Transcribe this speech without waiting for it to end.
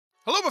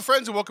Hello, my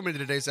friends, and welcome into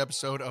today's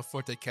episode of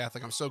Forte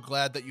Catholic. I'm so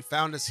glad that you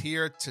found us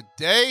here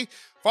today.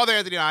 Father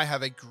Anthony and I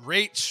have a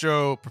great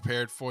show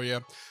prepared for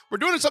you. We're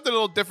doing something a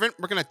little different.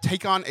 We're going to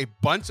take on a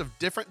bunch of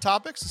different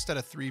topics instead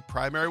of three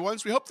primary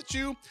ones. We hope that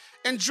you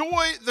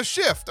enjoy the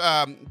shift.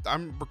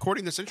 I'm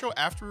recording this intro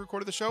after we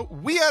recorded the show.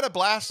 We had a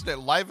blast and it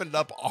livened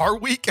up our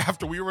week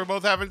after we were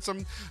both having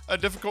some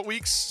difficult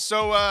weeks.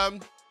 So,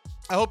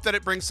 I hope that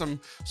it brings some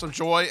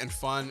joy and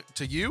fun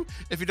to you.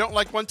 If you don't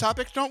like one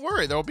topic, don't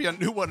worry. There will be a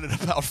new one in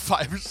about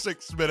 5 or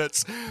 6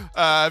 minutes.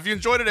 If you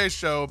enjoyed today's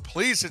show,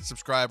 please hit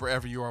subscribe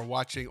wherever you are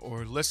watching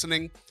or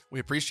listening.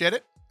 We appreciate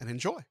it and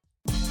enjoy.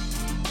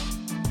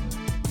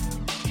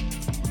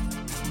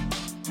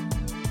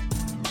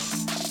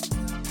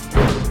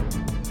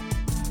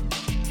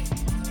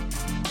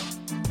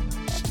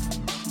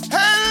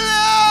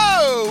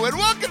 Hello and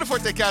welcome to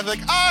Forte Catholic.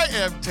 I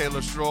am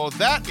Taylor Stroll.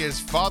 That is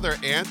Father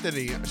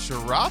Anthony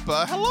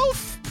Sharapa. Hello,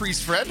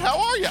 priest friend. How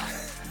are you?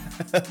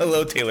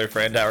 Hello, Taylor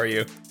friend. How are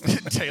you?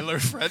 Taylor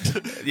friend.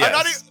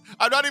 Yes.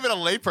 I'm not even a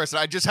layperson.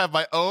 I just have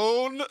my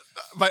own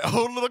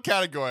little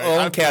category.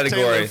 Own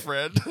category. Taylor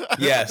friend.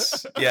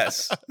 Yes.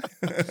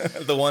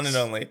 The one and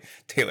only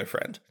Taylor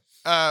friend.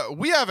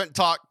 We haven't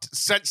talked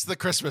since the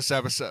Christmas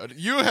episode.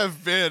 You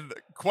have been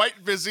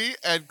quite busy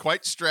and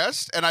quite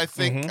stressed, and I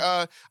think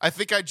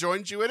I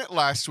joined you in it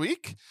last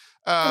week.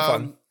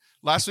 Fun.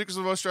 Last week was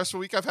the most stressful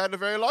week I've had in a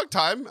very long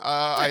time.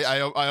 I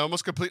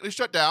almost completely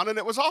shut down, and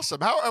it was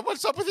awesome.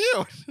 What's up with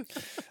you?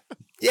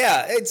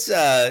 Yeah, it's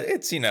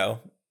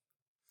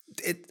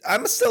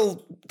I'm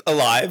still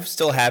alive,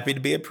 still happy to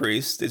be a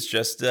priest. It's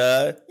just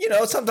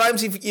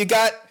sometimes you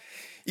got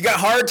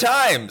hard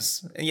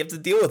times and you have to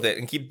deal with it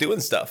and keep doing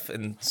stuff.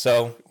 And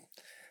so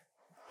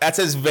that's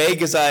as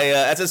vague as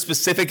that's as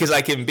specific as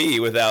I can be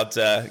without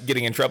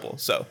getting in trouble.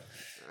 So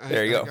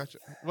there you go. Gotcha.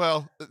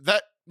 Well,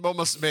 that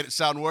almost made it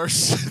sound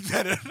worse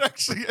than it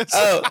actually is.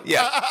 Oh,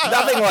 yeah.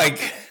 Nothing like...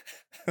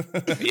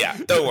 Yeah,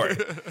 don't worry.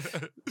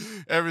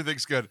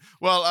 Everything's good.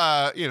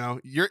 Well,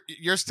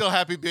 you're still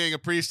happy being a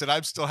priest, and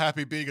I'm still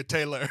happy being a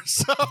tailor.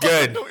 So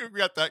good. We've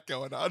got that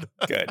going on.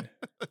 Good.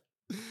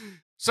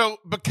 So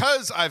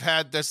because I've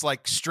had this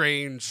like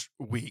strange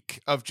week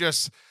of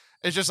it's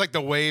just like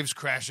the waves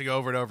crashing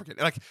over and over again.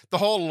 Like the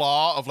whole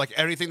law of like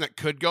everything that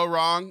could go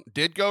wrong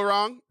did go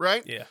wrong,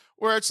 right? Yeah.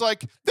 Where it's like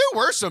there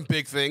were some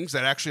big things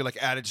that actually like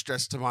added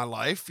stress to my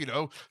life,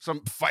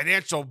 some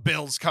financial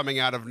bills coming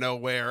out of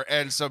nowhere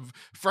and some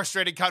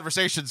frustrating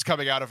conversations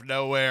coming out of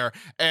nowhere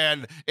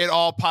and it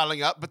all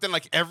piling up. But then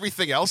like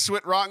everything else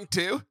went wrong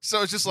too.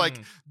 So it's just like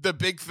the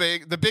big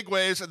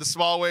waves and the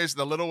small waves and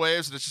the little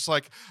waves. And it's just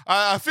like,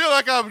 I feel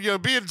like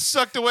I'm, being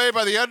sucked away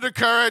by the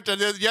undercurrent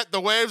and then yet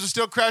the waves are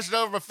still crashing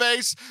over my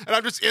face and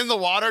I'm just in the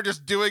water,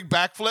 just doing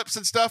backflips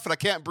and stuff and I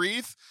can't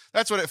breathe.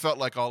 That's what it felt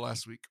like all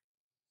last week.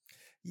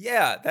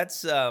 Yeah,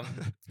 that's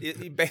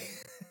it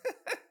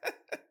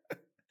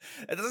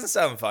doesn't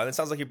sound fun. It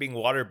sounds like you're being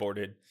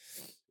waterboarded.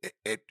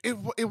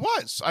 It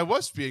was. I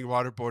was being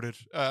waterboarded.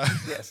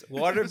 Yes,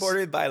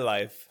 waterboarded by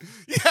life.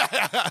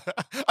 Yeah,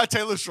 a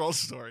Taylor Stroll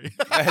story.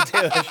 A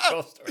Taylor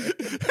Stroll story.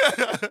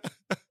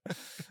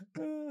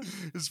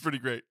 It's pretty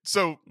great.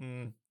 So,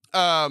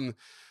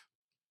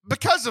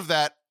 because of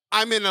that,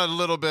 I'm in a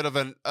little bit of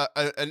an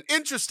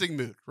interesting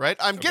mood, right?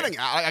 I'm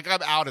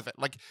out of it.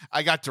 Like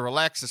I got to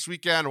relax this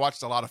weekend,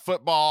 watched a lot of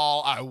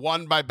football. I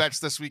won my bets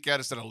this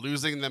weekend instead of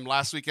losing them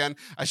last weekend.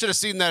 I should have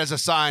seen that as a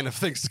sign of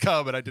things to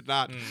come, but I did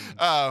not.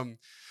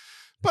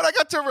 But I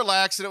got to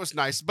relax and it was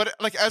nice. But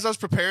like as I was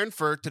preparing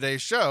for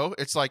today's show,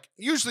 it's like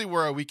usually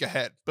we're a week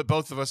ahead, but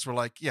both of us were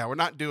like, yeah, we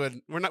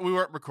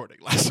weren't recording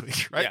last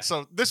week, right? Yeah.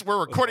 So we're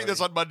recording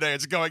this on Monday.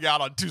 It's going out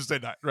on Tuesday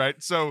night, right?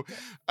 So,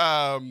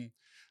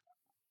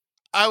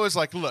 I was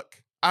like,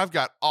 look, I've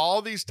got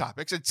all these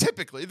topics. And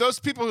typically, those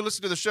people who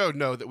listen to the show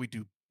know that we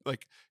do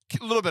like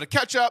a little bit of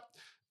ketchup,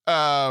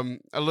 a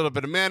little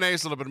bit of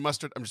mayonnaise, a little bit of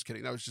mustard. I'm just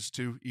kidding. That was just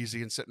too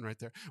easy and sitting right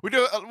there.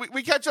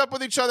 We catch up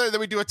with each other, and then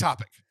we do a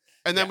topic.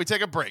 And then we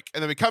take a break.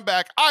 And then we come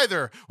back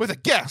either with a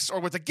guest or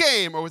with a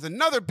game or with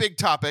another big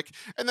topic.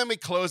 And then we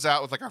close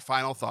out with like our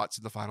final thoughts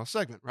in the final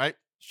segment, right?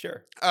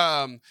 Sure.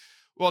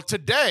 Well,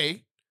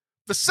 today...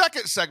 the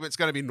second segment's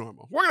going to be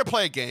normal. We're going to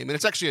play a game, and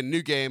it's actually a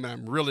new game, and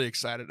I'm really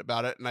excited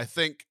about it. And I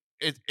think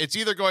it's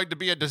either going to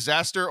be a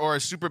disaster or a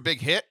super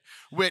big hit,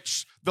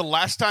 which the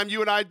last time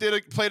you and I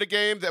played a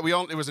game that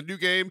it was a new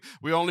game.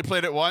 We only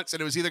played it once,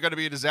 and it was either going to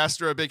be a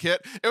disaster or a big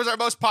hit. It was our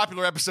most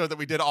popular episode that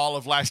we did all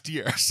of last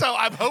year. So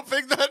I'm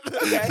hoping that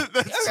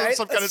that's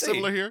some kind of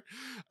similar here.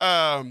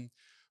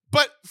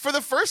 But for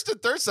the first and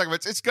third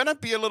segments, it's going to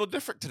be a little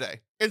different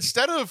today.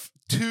 Instead of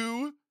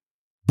two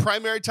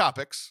primary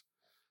topics,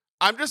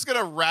 I'm just going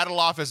to rattle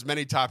off as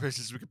many topics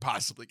as we could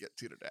possibly get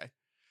to today.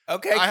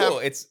 Okay, cool.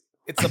 It's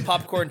the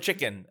popcorn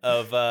chicken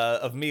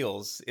of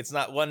meals. It's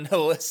not one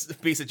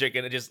piece of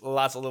chicken. It's just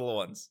lots of little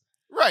ones.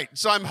 Right.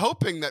 So I'm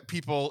hoping that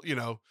people,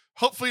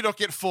 hopefully you don't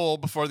get full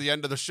before the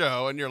end of the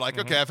show and you're like,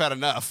 okay, I've had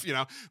enough,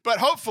 But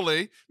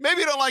hopefully, maybe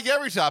you don't like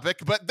every topic,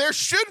 but there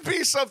should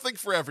be something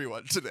for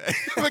everyone today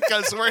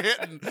because we're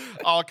hitting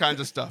all kinds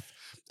of stuff.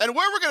 And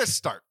where we're going to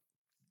start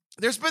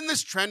there's been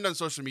this trend on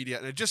social media,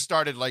 and it just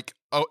started like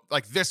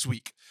this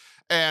week.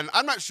 And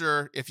I'm not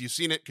sure if you've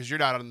seen it because you're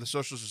not on the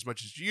socials as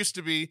much as you used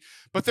to be.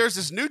 But there's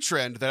this new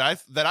trend that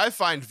I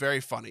find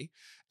very funny,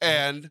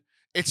 and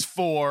it's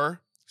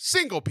for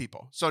single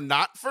people. So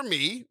not for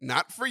me,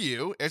 not for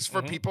you. It's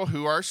for people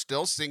who are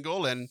still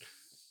single and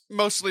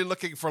mostly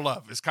looking for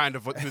love. Is kind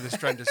of who this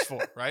trend is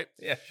for, right?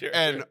 Yeah, sure.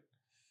 And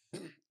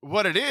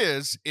what it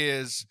is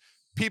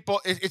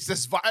people. It's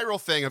this viral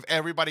thing of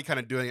everybody kind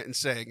of doing it and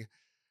saying,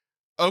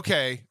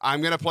 "Okay,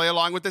 I'm going to play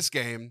along with this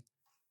game."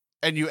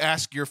 And you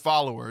ask your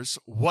followers,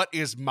 what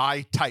is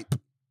my type?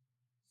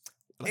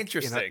 Like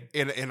interesting.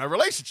 In a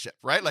relationship,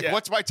 right? Like,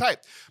 what's my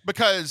type?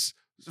 Because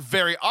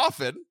very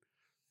often,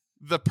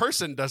 the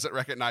person doesn't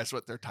recognize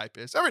what their type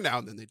is. Every now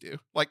and then they do.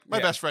 Like,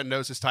 my best friend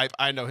knows his type.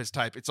 I know his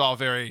type. It's all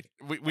very,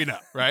 we know,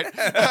 right?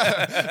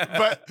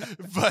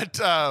 but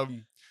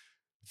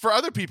for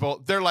other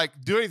people, they're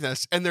like doing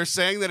this and they're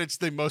saying that it's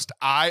the most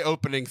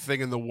eye-opening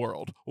thing in the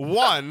world.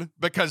 One,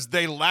 because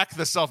they lack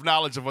the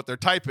self-knowledge of what their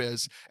type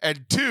is.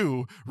 And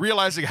two,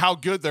 realizing how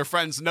good their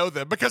friends know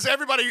them. Because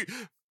everybody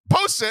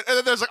posts it and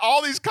then there's like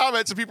all these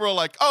comments and people are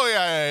like, oh,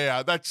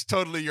 yeah, that's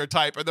totally your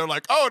type. And they're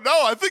like, oh,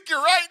 no, I think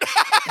you're right.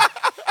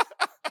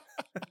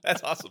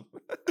 That's awesome.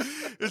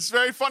 It's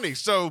very funny.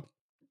 So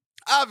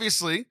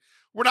obviously,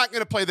 we're not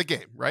going to play the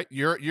game, right?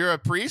 You're a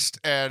priest,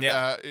 and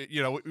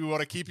we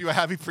want to keep you a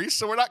happy priest,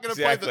 so we're not going to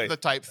play the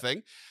type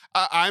thing.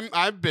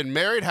 I've been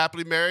married,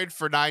 happily married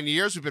for 9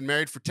 years. We've been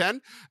married for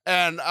 10,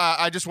 and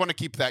I just want to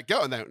keep that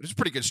going. It's a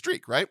pretty good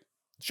streak, right?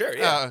 Sure,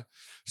 yeah.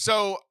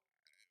 So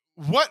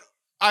what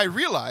I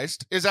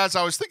realized is, as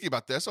I was thinking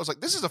about this, I was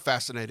like, this is a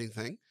fascinating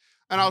thing,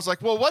 and I was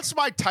like, well, what's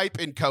my type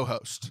in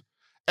co-host?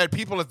 And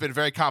people have been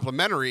very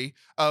complimentary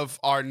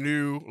of our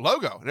new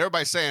logo, and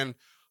everybody's saying,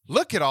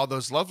 look at all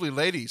those lovely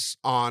ladies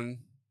on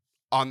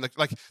the,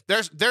 like,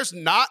 there's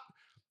not,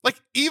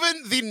 like, even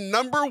the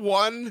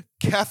 #1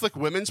 Catholic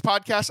women's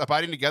podcast,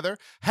 Abiding Together,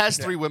 has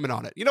 3 women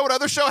on it. You know what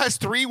other show has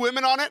 3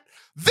 women on it?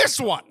 This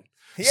one.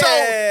 Yay!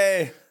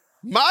 So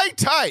my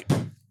type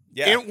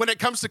when it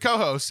comes to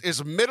co-hosts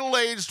is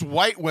middle-aged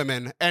white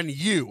women and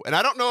you. And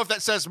I don't know if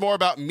that says more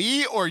about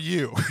me or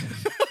you.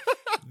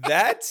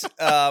 That,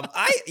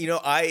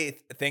 I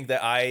think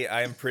that I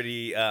am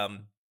pretty,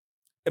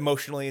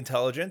 emotionally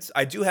intelligent.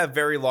 I do have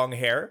very long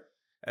hair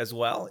as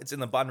well. It's in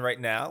the bun right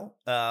now.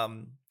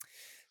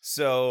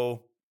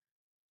 So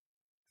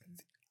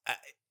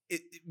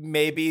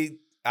maybe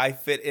I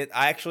fit it.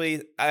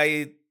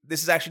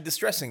 This is actually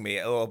distressing me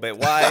a little bit.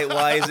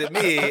 Why is it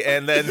me?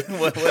 And then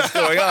what's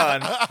going on?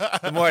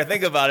 The more I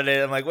think about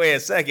it, I'm like, wait a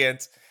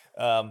second.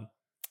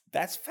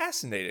 That's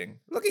fascinating.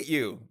 Look at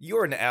you.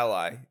 You're an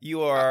ally.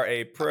 You are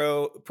a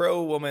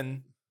pro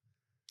woman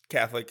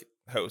Catholic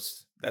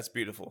host. That's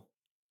beautiful.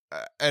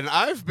 And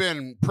I've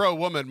been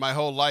pro-woman my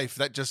whole life.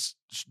 That just,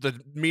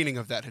 the meaning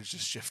of that has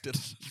just shifted.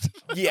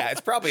 Yeah, it's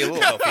probably a little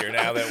healthier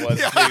now than it was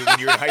maybe when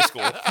you were in high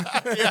school.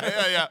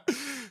 Yeah.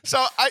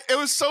 So it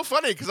was so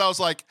funny because I was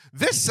like,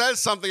 this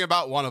says something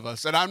about one of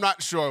us, and I'm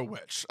not sure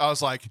which. I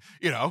was like,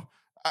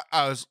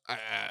 I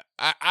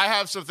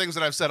have some things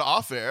that I've said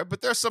off air, but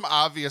there's some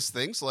obvious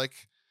things like,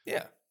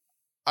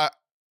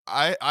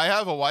 I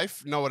have a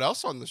wife. No one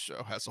else on the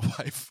show has a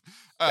wife.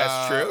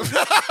 That's true.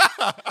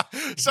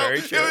 So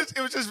very true.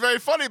 It was just very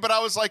funny, but I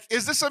was like,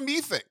 is this a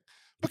me thing?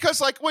 Because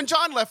like when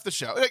John left the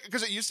show,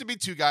 because it used to be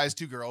 2 guys,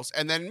 2 girls,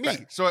 and then me.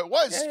 Right. So it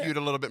was skewed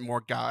a little bit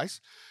more guys.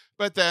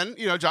 But then,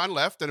 John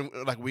left and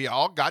like we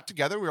all got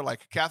together. We were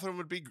like, Catherine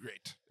would be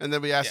great. And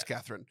then we asked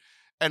Catherine.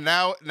 And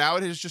now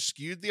it has just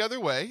skewed the other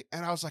way.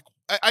 And I was like,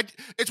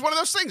 it's one of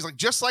those things, like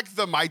just like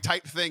the my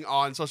type thing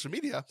on social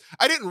media.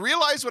 I didn't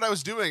realize what I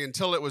was doing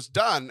until it was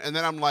done. And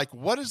then I'm like,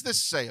 what does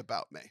this say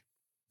about me?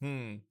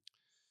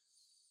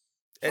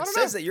 It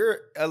says that you're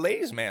a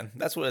ladies' man.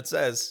 That's what it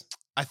says.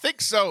 I think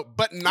so,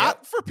 but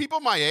not for people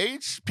my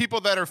age, people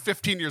that are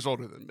 15 years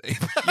older than me.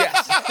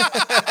 Yes.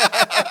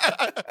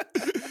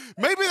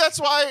 Maybe that's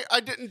why I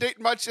didn't date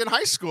much in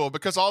high school,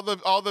 because all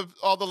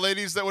the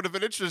ladies that would have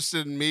been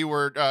interested in me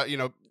were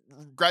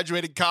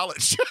graduating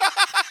college.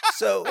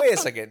 So wait a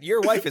second.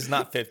 Your wife is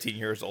not 15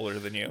 years older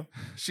than you.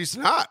 She's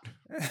not.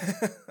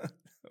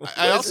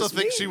 I also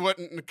think she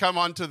wouldn't come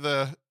onto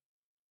the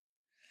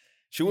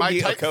She would be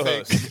a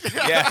co-host.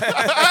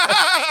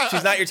 Yeah.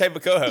 She's not your type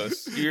of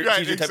co-host. She's your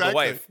type of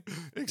wife.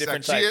 Exactly.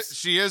 Different types.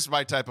 She is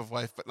my type of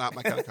wife, but not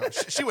my kind of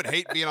co-host. She would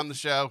hate being on the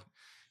show.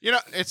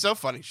 It's so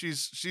funny.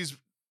 She's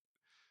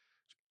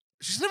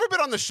never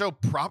been on the show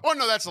Oh,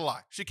 no, that's a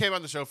lie. She came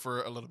on the show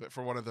for a little bit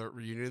for one of the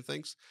reunion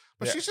things,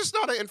 but she's just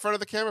not an in front of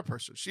the camera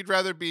person. She'd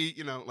rather be,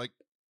 like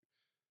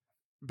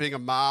being a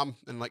mom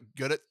and like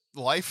good at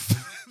life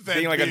than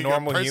being like a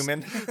normal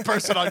human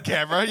person on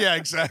camera. Yeah,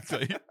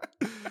 exactly.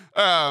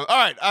 All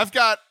right. I've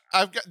got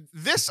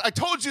this. I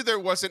told you there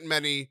wasn't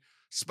many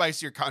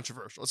spicy or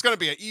controversial. It's going to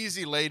be an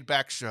easy laid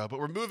back show, but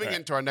we're moving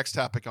into our next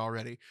topic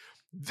already.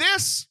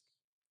 This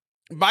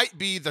might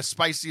be the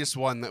spiciest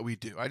one that we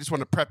do. I just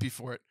want to prep you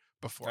for it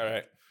before. All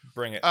right.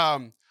 Bring it.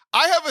 I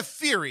have a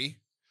theory.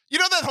 You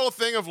know that whole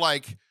thing of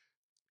like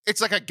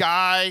it's like a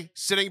guy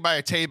sitting by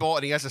a table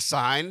and he has a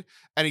sign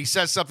and he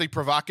says something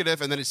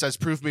provocative and then it says,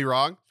 "Prove me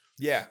wrong."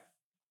 Yeah.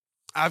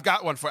 I've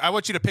got one for you. I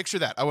want you to picture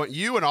that. I want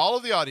you and all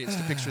of the audience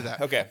to picture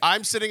that. Okay.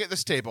 I'm sitting at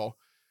this table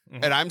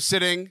and I'm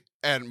sitting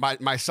and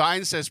my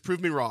sign says,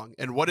 "Prove me wrong."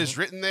 And what is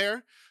written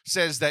there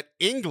says that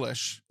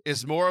English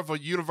is more of a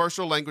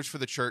universal language for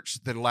the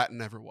church than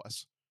Latin ever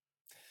was.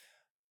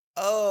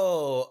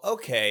 Oh,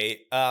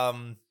 okay.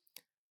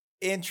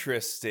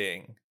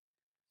 Interesting.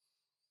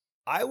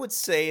 I would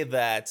say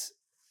that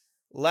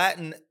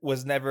Latin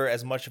was never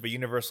as much of a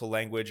universal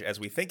language as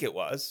we think it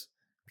was,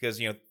 because,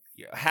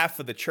 half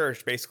of the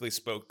church basically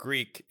spoke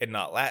Greek and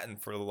not Latin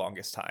for the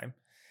longest time.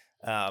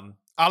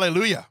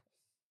 Alleluia.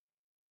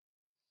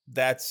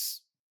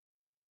 That's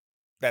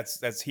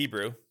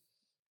Hebrew.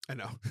 I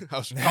know. I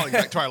was calling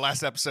back to our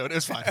last episode.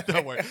 It's fine.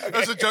 Don't worry. Okay. It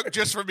was a joke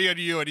just for me and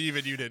you, and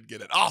even you didn't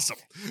get it. Awesome.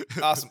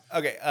 Awesome.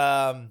 Okay.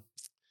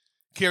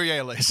 Kyrie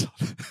eleison.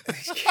 Kyrie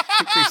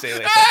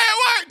eleison. Hey, it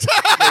worked.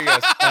 There he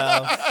goes.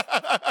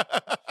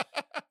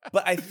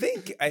 But I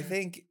think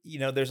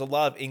there's a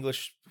lot of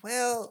English.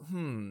 Well,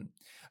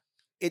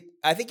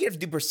 I think you have to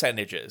do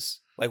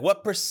percentages. Like,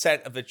 what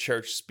percent of the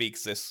church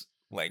speaks this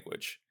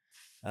language?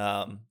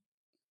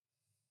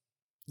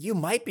 You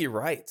might be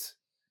right.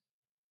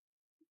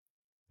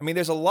 I mean,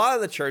 there's a lot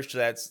of the church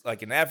that's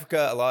like in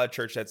Africa, a lot of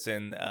church that's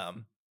in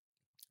the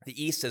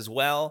East as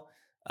well.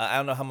 I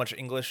don't know how much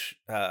English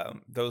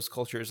those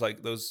cultures,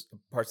 like those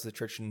parts of the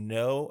church,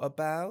 know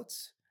about.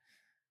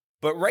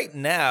 But right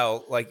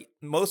now, like,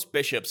 most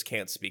bishops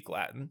can't speak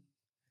Latin,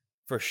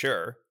 for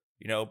sure.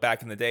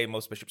 Back in the day,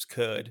 most bishops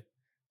could.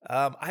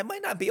 I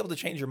might not be able to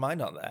change your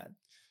mind on that.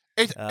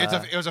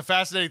 It was a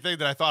fascinating thing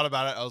that I thought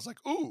about it. I was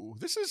like, "Ooh,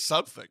 this is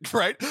something,"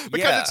 right?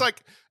 Because it's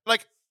like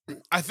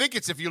I think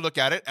it's, if you look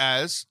at it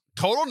as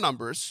total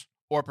numbers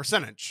or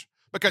percentage,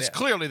 because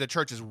clearly the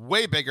church is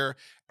way bigger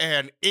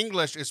and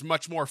English is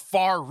much more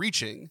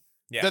far-reaching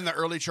than the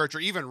early church or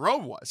even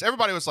Rome was.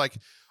 Everybody was like,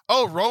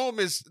 "Oh, Rome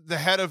is the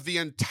head of the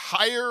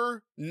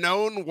entire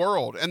known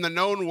world," and the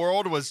known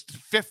world was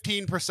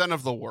 15%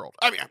 of the world.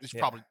 I mean, it's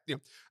probably,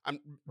 I'm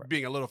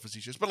being a little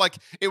facetious, but like,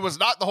 it was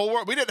not the whole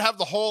world. We didn't have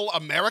the whole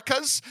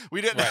Americas.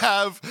 We didn't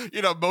have,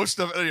 most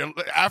of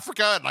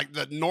Africa and like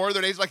the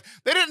northern Asia. Like,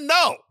 they didn't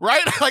know,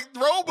 right? Like,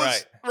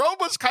 Rome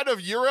was kind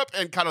of Europe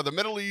and kind of the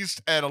Middle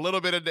East and a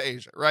little bit into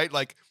Asia, right?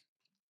 Like,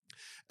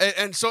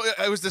 and so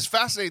it was this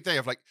fascinating thing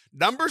of like,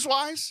 numbers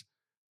wise,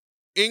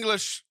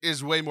 English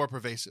is way more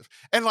pervasive.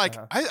 And like,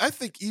 I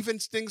think even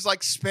things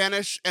like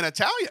Spanish and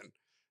Italian,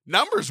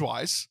 numbers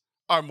wise,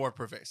 are more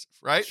pervasive,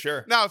 right?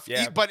 Sure. Now,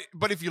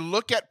 but if you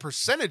look at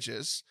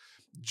percentages,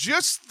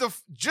 just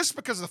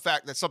because of the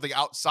fact that something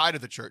outside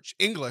of the church,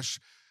 English,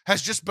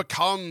 has just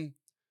become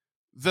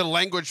the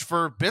language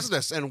for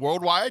business and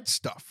worldwide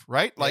stuff,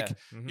 right? Like,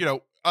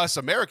 us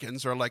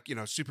Americans are like,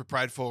 super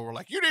prideful. We're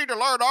like, you need to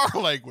learn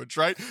our language,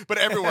 right? But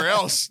everywhere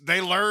else,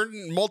 they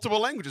learn multiple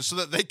languages so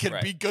that they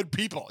can be good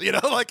people,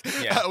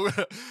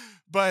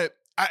 but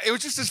it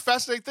was just this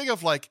fascinating thing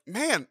of like,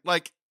 man,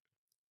 like,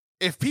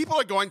 if people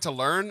are going to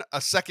learn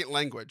a second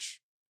language,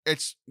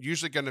 it's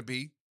usually going to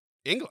be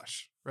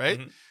English, right?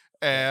 Mm-hmm.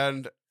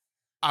 And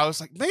I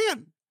was like,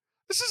 man,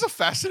 this is a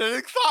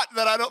fascinating thought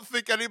that I don't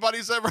think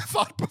anybody's ever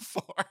thought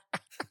before.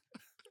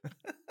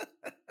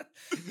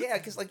 Yeah,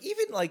 because like,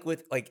 even like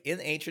with like in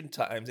ancient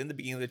times, in the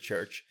beginning of the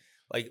church,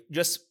 like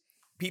just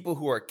people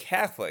who are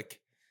Catholic,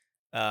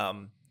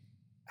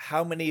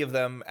 how many of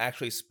them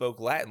actually spoke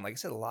Latin? Like I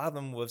said, a lot of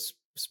them was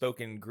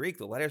spoken Greek.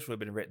 The letters would have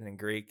been written in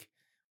Greek.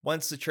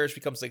 Once the church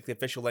becomes like the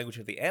official language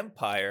of the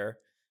empire,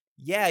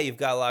 you've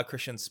got a lot of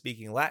Christians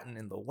speaking Latin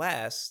in the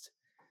West,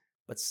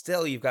 but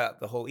still you've got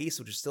the whole East,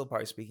 which is still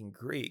probably speaking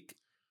Greek.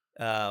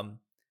 But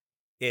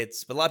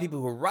a lot of people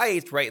who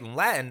write in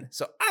Latin,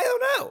 so I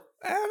don't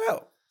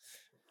know.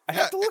 I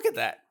have to look at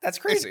that. That's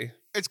crazy.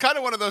 It's kind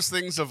of one of those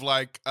things of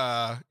like,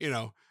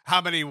 how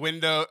many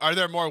are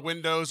there more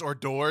windows or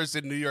doors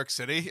in New York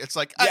City? It's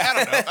like, I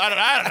don't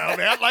know,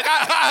 man. Like,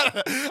 I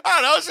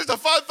don't know. It's just a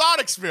fun thought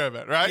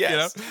experiment, right?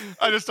 Yes.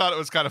 I just thought it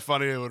was kind of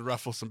funny. It would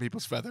ruffle some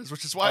people's feathers,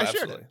 which is why I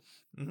shared it.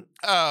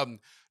 Mm-hmm.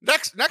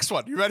 Next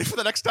one. You ready for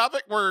the next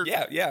topic? We're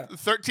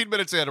 13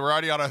 minutes in. We're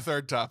already on our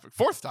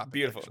fourth topic.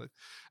 Beautiful.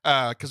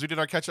 Because we did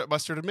our ketchup,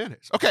 mustard, and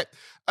mayonnaise. Okay.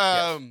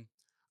 I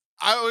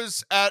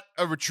was at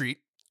a retreat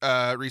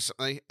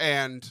recently,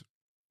 and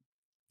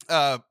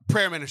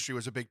prayer ministry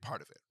was a big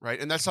part of it, right?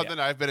 And that's something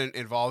I've been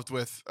involved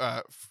with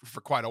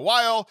for quite a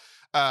while.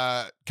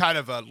 Kind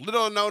of a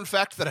little known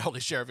fact that I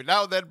only share every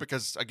now and then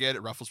because, again,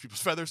 it ruffles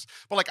people's feathers.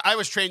 But like, I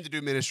was trained to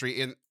do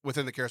ministry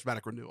within the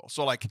Charismatic Renewal.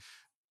 So like,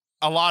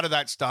 a lot of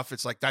that stuff,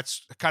 it's like,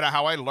 that's kind of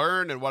how I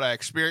learned and what I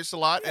experienced a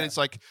lot. And it's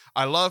like,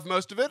 I love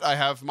most of it. I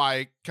have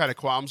my kind of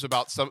qualms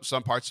about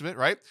some parts of it,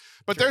 right?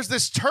 But there's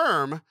this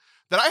term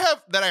that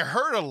I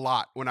heard a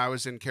lot when I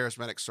was in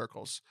charismatic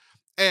circles.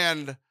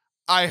 And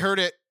I heard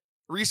it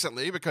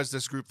recently because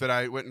this group that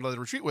I went and led the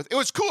retreat with, it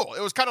was cool.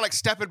 It was kind of like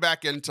stepping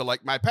back into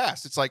like my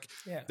past. It's like,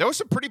 there was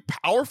some pretty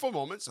powerful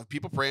moments of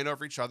people praying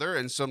over each other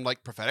and some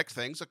like prophetic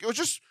things. Like, it was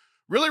just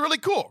really, really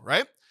cool,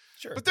 right?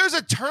 Sure. But there's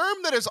a term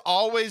that has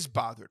always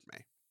bothered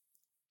me.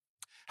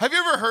 Have you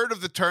ever heard of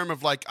the term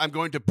of like, I'm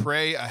going to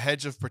pray a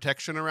hedge of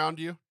protection around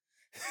you?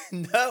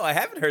 No, I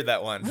haven't heard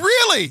that one.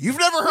 Really? You've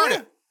never heard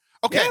it?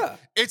 Okay. Yeah.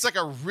 It's like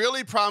a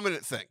really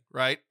prominent thing,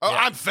 right? Oh, Yeah.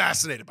 I'm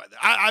fascinated by that.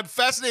 I'm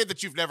fascinated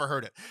that you've never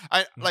heard it.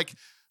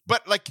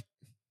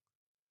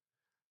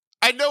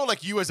 I know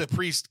like you as a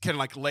priest can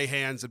like lay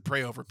hands and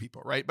pray over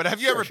people, right? But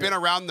have you ever been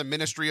around the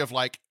ministry of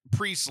like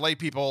priests, lay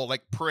people,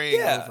 like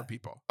praying over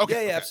people?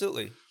 Okay. Yeah,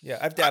 absolutely. Yeah,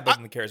 I've dabbled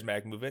in the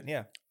charismatic movement.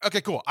 Yeah.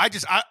 Okay, cool.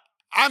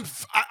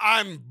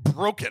 I'm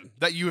broken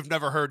that you have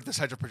never heard this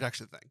hedge of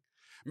protection thing.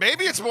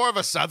 Maybe it's more of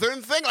a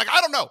Southern thing. Like, I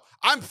don't know.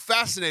 I'm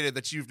fascinated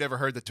that you've never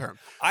heard the term.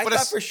 I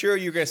thought for sure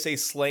you were going to say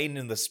slain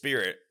in the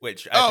spirit,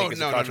 which I think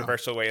is a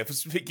controversial way of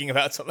speaking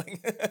about something.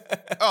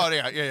 Oh,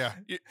 yeah.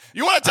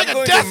 You want to take I'm a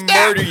going death to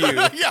nap? murder you in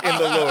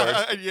the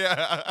Lord.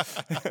 Yeah.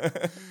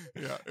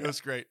 Yeah, it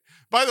was great.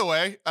 By the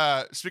way,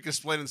 speaking of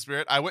slain in the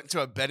spirit, I went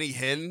to a Benny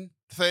Hinn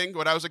thing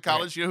when I was at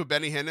college. Right. You know who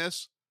Benny Hinn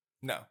is?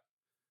 No.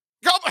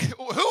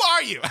 Who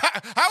are you?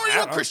 How are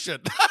you a Christian?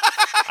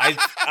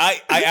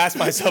 I ask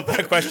myself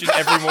that question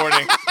every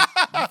morning.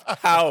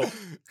 How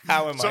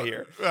am I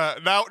here?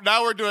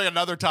 Now we're doing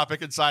another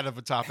topic inside of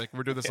a topic.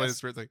 We're doing this latest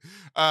spirit thing.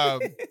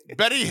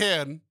 Benny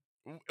Hinn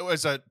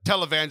was a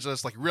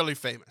televangelist, like really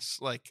famous,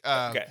 like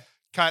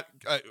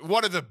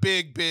one of the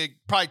big,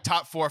 probably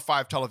top 4 or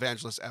 5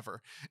 televangelists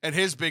ever. And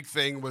his big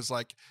thing was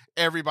like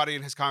everybody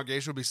in his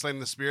congregation would be slain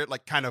in the spirit,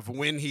 like kind of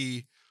when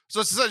he. So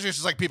it's essentially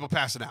just like people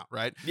passing out,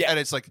 right? Yeah. And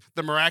it's like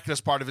the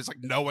miraculous part of it is like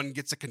no one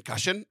gets a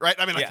concussion, right?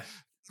 I mean, like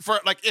for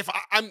like if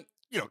I'm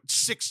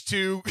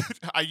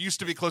 6'2", I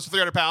used to be close to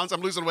 300 pounds. I'm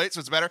losing weight, so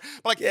it's better.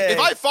 But like if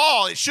I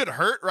fall, it should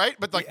hurt, right?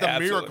 But like the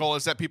miracle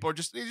is that people are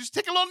just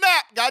take a little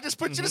nap. God just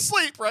puts you to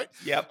sleep, right?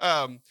 Yep.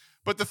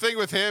 But the thing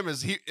with him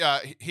is he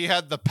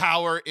had the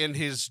power in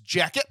his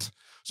jacket.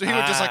 So he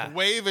would just like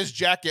wave his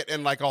jacket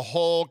and like a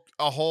whole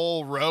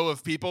row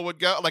of people would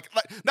go like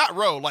not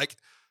row, like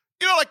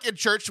like in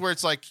church where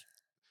it's like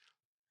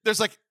there's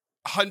like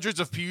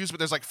hundreds of pews, but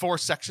there's like 4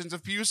 sections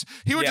of pews.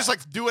 He would just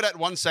like do it at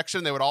one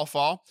section, they would all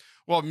fall.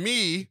 Well,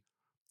 me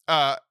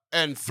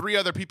and 3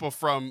 other people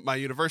from my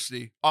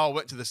university all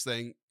went to this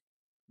thing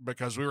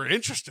because we were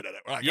interested in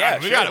it. We're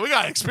like, we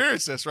got to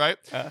experience this, right?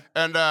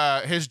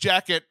 And his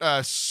jacket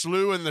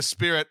slew in the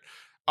spirit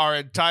our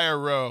entire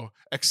row,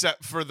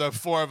 except for the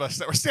 4 of us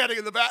that were standing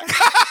in the back.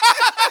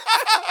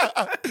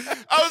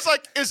 I was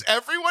like, is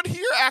everyone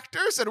here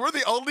actors? And we're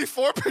the only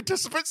 4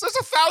 participants? There's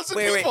 1,000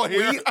 people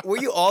here. Were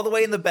you all the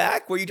way in the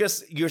back? Were you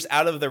just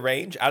out of the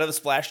range, out of the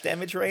splash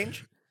damage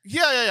range?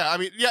 Yeah. I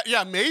mean,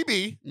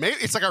 maybe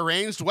it's like a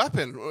ranged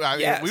weapon.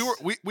 Yes.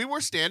 We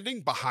were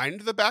standing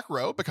behind the back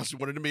row because we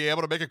wanted to be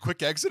able to make a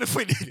quick exit if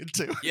we needed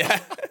to. Yeah.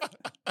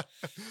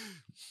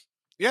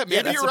 Yeah,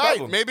 maybe you're right.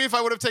 Problem. Maybe if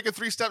I would have taken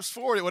 3 steps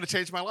forward, it would have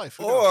changed my life.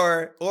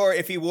 Or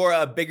if he wore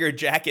a bigger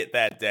jacket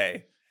that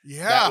day,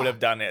 that would have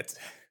done it.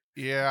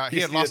 Yeah, he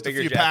had lost a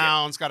few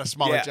pounds, got a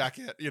smaller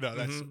jacket,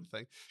 that sort of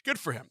thing. Good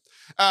for him.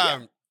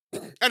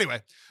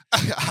 Anyway,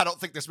 I don't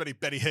think there's many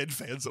Benny Hinn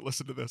fans that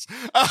listen to this.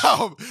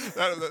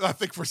 I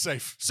think we're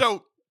safe.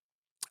 So,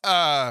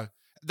 the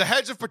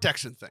hedge of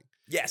protection thing.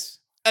 Yes.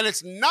 And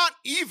it's not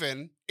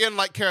even in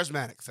like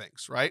charismatic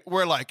things, right?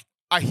 Where like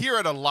I hear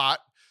it a lot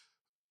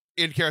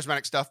in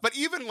charismatic stuff, but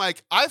even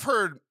like I've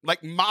heard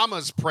like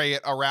mamas pray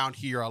it around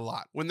here a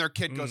lot when their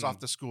kid goes off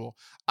to school.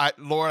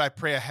 Lord, I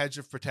pray a hedge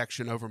of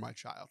protection over my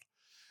child.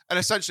 And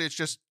essentially it's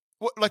just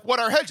like, what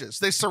are hedges?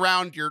 They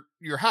surround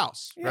your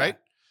house, right?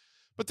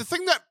 But the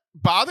thing that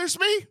bothers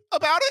me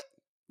about it,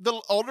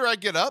 the older I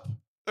get up,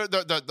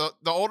 the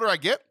older I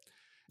get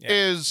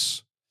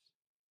is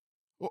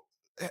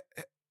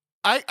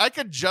I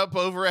could jump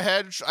over a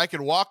hedge. I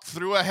could walk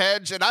through a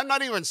hedge and I'm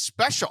not even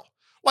special.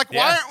 Like,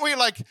 why aren't we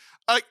like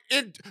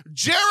in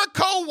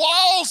Jericho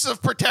walls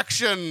of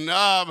protection?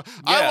 I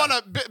want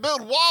to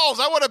build walls.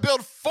 I want to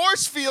build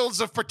force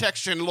fields of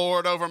protection,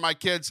 Lord, over my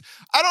kids.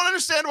 I don't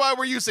understand why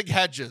we're using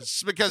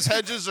hedges, because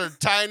hedges are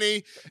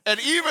tiny, and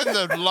even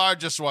the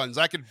largest ones,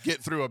 I could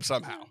get through them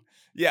somehow.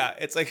 Yeah,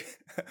 it's like,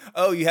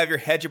 oh, you have your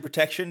hedge of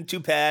protection?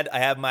 Too bad. I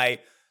have my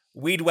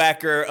weed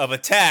whacker of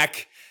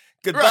attack.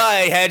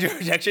 Goodbye, hedge of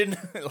protection.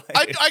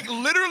 I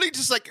literally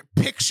just like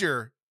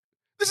picture.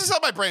 This is how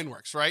my brain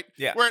works, right?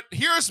 Yeah. Where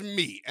here's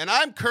me, and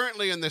I'm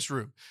currently in this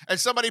room, and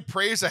somebody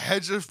prays a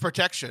hedge of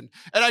protection,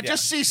 and I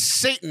just see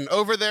Satan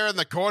over there in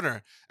the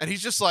corner, and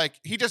he's just like,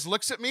 he just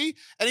looks at me,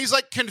 and he's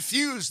like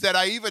confused that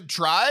I even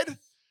tried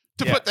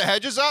to put the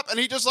hedges up, and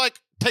he just like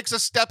takes a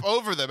step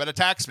over them and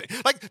attacks me.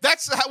 Like,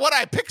 that's what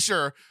I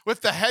picture with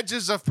the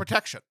hedges of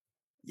protection.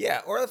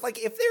 Yeah, or if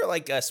they're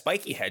like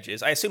spiky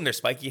hedges, I assume they're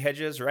spiky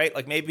hedges, right?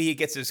 Like maybe he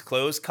gets his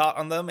clothes caught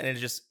on them and it's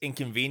just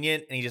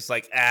inconvenient and he's just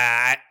like,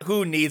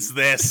 who needs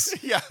this?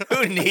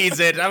 Who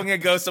needs it? I'm going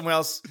to go somewhere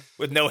else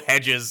with no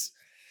hedges.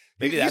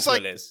 Maybe that's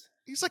what it is.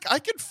 He's like, I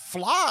could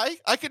fly.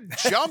 I could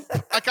jump.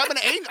 Like I'm an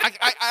angel.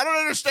 I don't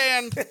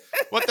understand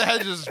what the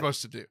hedges are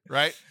supposed to do,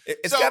 right?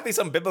 It's got to be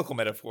some biblical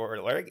metaphor,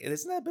 Larry.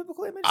 Isn't that a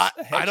biblical image?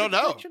 I don't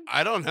know.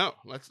 I don't know.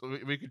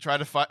 We could try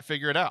to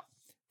figure it out.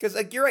 Because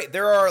like you're right,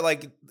 there are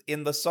like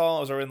in the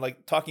Psalms or in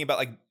like talking about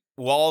like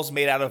walls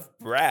made out of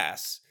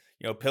brass,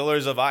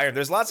 pillars of iron.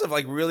 There's lots of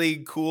like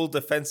really cool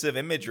defensive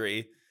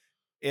imagery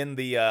in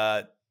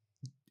the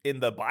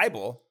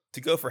Bible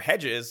to go for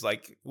hedges.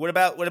 Like what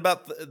about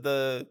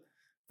the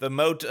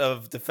moat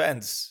of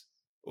defense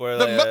or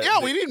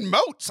we need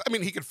moats. I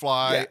mean, he could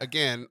fly Yeah.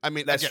 again. I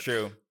mean, that's again,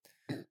 true.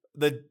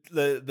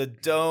 The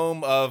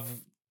dome of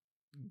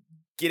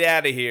get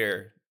out of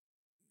here.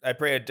 I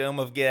pray a dome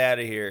of get out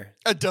of here.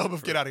 A dome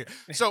of get out of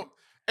here. So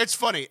it's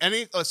funny.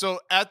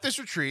 So at this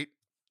retreat,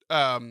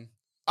 I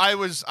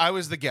was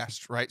the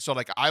guest, right? So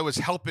like I was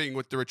helping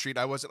with the retreat.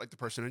 I wasn't like the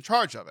person in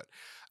charge of it.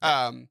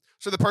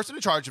 So the person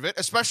in charge of it,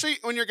 especially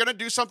when you're going to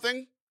do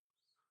something,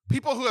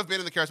 people who have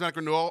been in the charismatic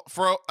renewal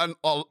for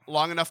a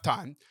long enough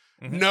time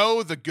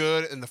know the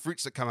good and the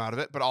fruits that come out of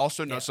it, but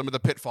also know some of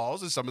the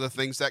pitfalls and some of the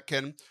things that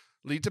can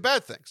lead to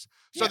bad things.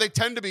 So they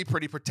tend to be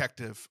pretty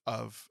protective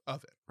of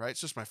it, right? It's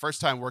just my first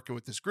time working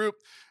with this group.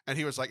 And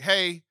he was like,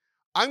 hey,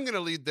 I'm going to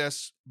lead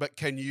this, but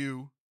can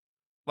you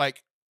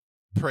like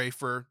pray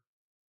for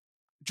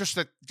just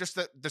that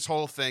this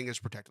whole thing is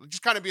protected?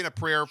 Just kind of being a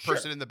prayer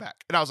person in the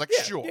back. And I was like,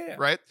 sure.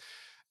 Right.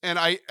 And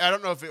I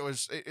don't know if it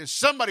was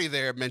somebody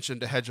there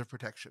mentioned a hedge of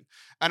protection.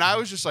 And I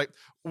was just like,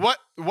 what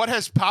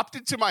has popped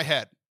into my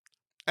head?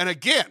 And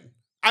again,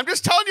 I'm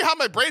just telling you how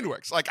my brain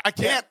works. Like I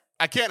can't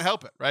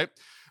help it. Right.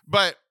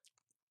 But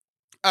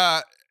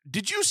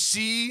did you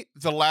see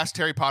the last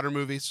Harry Potter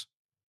movies?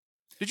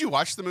 Did you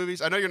watch the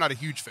movies? I know you're not a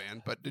huge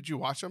fan, but did you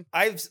watch them?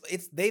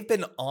 They've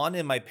been on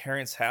in my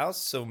parents'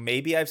 house, so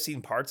maybe I've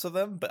seen parts of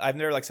them, but I've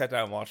never like sat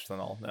down and watched them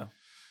all. No.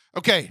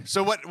 Okay,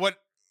 so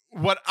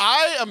what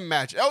I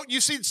imagine? Oh,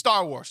 you've seen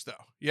Star Wars though,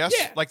 yes?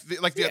 Yeah.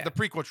 The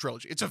prequel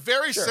trilogy. It's a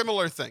very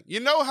similar thing. You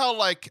know how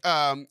like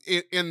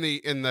in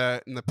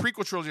the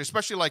prequel trilogy,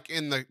 especially like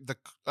in the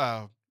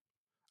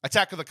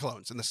Attack of the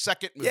Clones in the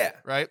second movie,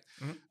 right?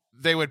 Mm-hmm.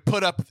 They would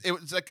put up, it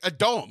was like a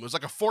dome. It was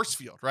like a force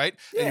field, right?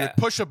 Yeah. And you'd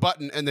push a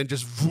button and then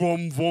just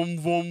vroom, vroom,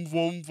 vroom,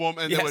 vroom, vroom.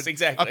 And it would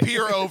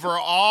appear over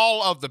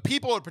all of the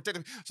people and protect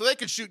them. So they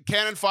could shoot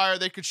cannon fire.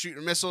 They could shoot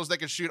missiles. They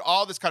could shoot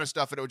all this kind of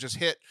stuff and it would just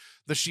hit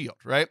the shield,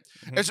 right?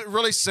 Mm-hmm. It's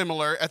really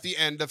similar at the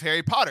end of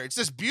Harry Potter. It's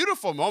this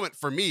beautiful moment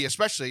for me,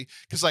 especially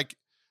because like,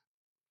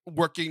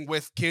 working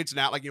with kids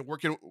now, like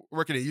working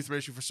at youth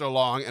ministry for so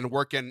long and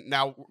working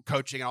now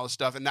coaching and all this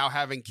stuff and now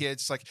having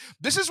kids, like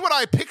this is what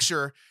I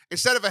picture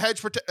instead of a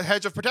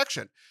hedge of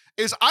protection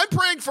is I'm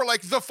praying for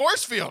like the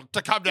force field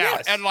to come down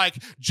and like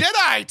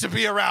Jedi to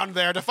be around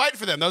there to fight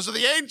for them. Those are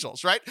the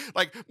angels, right?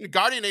 Like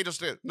guardian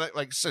angels,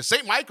 like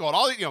Saint Michael and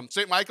all.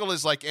 Saint Michael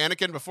is like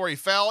Anakin before he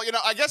fell.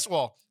 I guess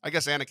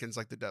Anakin's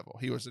like the devil.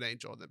 He was an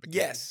angel and then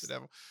became the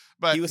devil,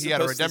 but he had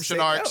a redemption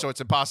arc, so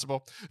it's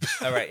impossible.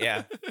 All right,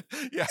 yeah.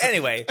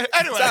 Anyway,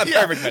 it's not a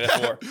perfect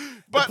metaphor.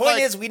 But the point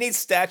is, we need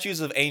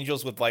statues of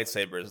angels with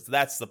lightsabers.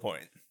 That's the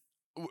point.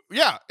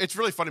 Yeah, it's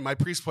really funny. My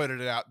priest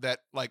pointed it out that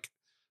like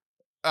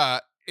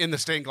in the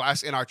stained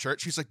glass in our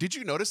church, he's like, "Did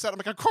you notice that?" I'm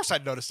like, "Of course I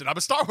noticed it. I'm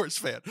a Star Wars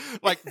fan."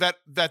 Like that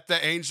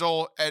the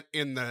angel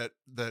in the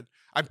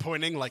I'm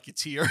pointing like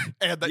it's here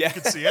and that you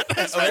can see it.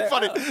 It's very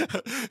funny.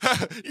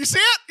 You see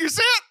it? You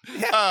see it?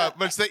 Yeah.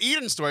 But it's the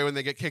Eden story when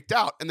they get kicked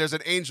out and there's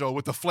an angel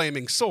with a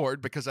flaming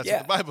sword because that's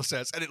what the Bible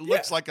says, and it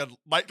looks like a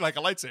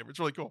lightsaber. It's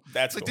really cool.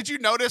 That's like, cool. Did you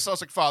notice? I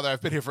was like, Father,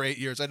 I've been here for 8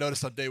 years. I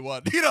noticed on day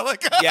one.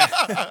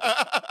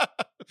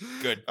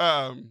 Good.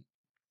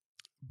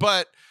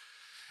 But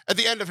at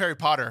the end of Harry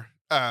Potter,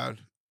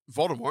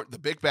 Voldemort, the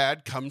big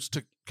bad, comes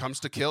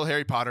to kill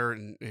Harry Potter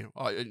and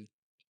and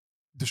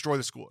destroy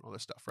the school and all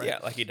this stuff, right? Yeah,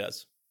 like he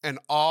does. And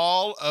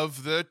all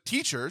of the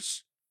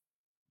teachers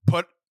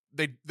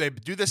they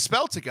do this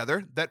spell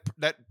together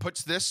that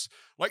puts this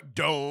like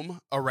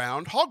dome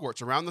around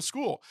Hogwarts, around the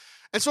school.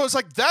 And so it's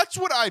like that's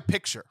what I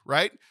picture,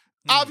 right?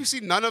 Obviously,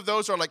 none of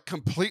those are like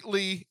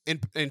completely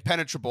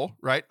impenetrable,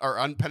 right? Or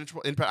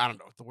unpenetrable. I don't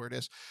know what the word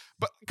is,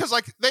 but because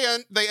like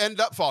they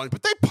end up falling,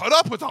 but they put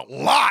up with a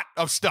lot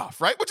of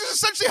stuff, right? Which is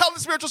essentially how the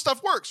spiritual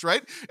stuff works,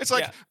 right? It's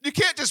like you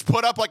can't just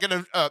put up like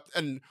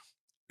an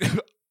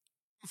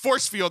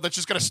force field that's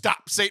just going to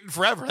stop Satan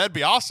forever. That'd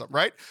be awesome,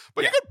 right?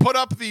 But you could put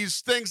up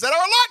these things that are a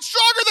lot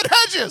stronger than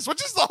hedges,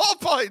 which is the whole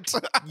point.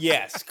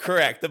 Yes,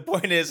 correct. The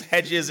point is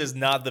hedges is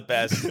not the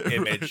best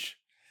image.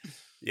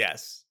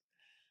 Yes.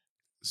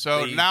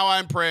 So now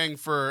I'm praying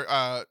for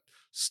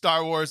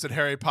Star Wars and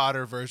Harry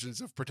Potter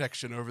versions of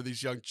protection over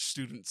these young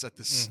students at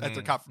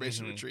their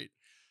confirmation retreat.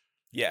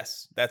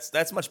 Yes,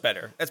 that's much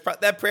better.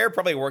 That prayer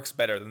probably works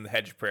better than the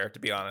hedge prayer, to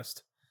be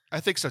honest. I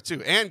think so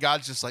too. And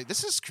God's just like,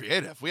 this is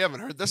creative. We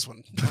haven't heard this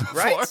one before.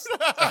 Right?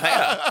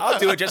 Yeah, I'll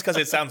do it just because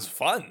it sounds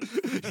fun.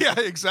 Yeah,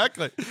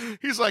 exactly.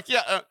 He's like,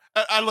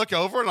 I look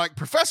over and like,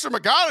 Professor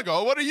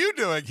McGonagall, what are you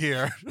doing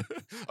here?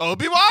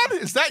 Obi-Wan,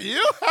 is that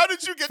you? How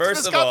did you get to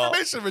this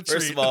confirmation retreat?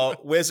 First of all,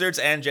 wizards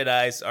and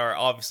Jedis are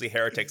obviously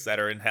heretics that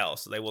are in hell,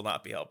 so they will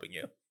not be helping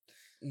you.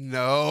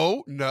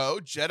 No.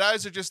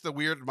 Jedis are just the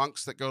weird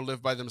monks that go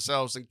live by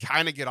themselves and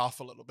kind of get off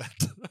a little bit.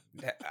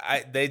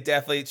 They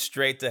definitely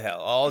straight to hell.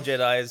 All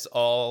Jedis,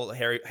 all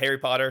Harry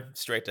Potter,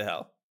 straight to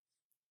hell.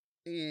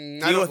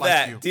 I don't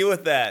like you. Deal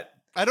with that.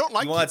 I don't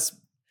like you.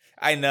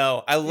 I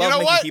know. I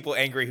love making people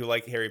angry who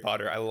like Harry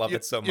Potter. I love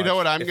it so much. You know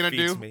what I'm going to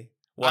do? Me.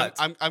 What?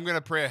 I'm going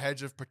to pray a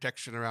hedge of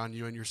protection around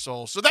you and your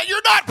soul so that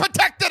you're not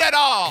protected at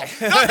all.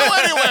 Don't go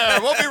anywhere.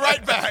 We'll be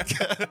right back.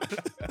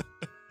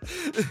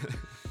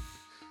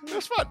 It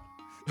was fun.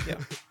 Yeah.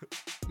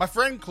 My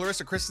friend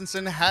Clarissa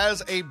Christensen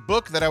has a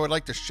book that I would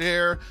like to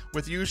share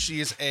with you. She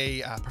is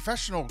a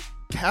professional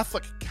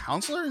Catholic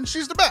counselor, and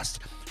she's the best.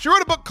 She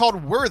wrote a book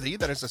called Worthy,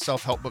 that is a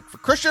self-help book for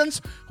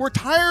Christians who are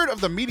tired of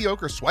the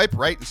mediocre swipe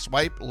right and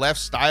swipe left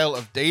style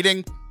of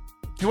dating,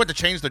 who want to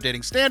change their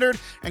dating standard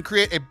and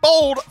create a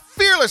bold,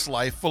 fearless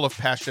life full of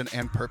passion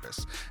and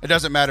purpose. It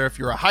doesn't matter if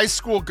you're a high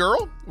school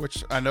girl,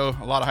 which I know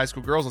a lot of high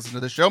school girls listen to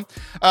this show,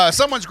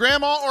 someone's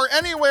grandma, or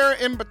anywhere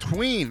in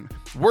between.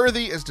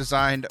 Worthy is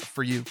designed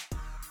for you.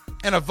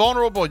 And a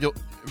vulnerable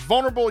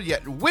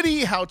yet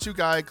witty how-to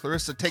guide,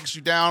 Clarissa takes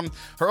you down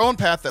her own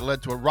path that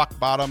led to a rock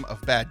bottom of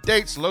bad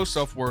dates, low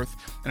self-worth,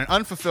 and an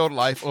unfulfilled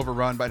life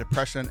overrun by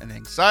depression and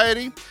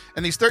anxiety.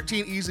 In these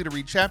 13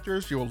 easy-to-read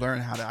chapters, you will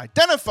learn how to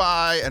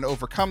identify and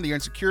overcome the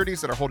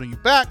insecurities that are holding you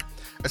back,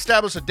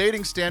 establish a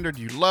dating standard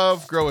you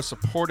love, grow a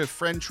supportive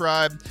friend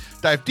tribe,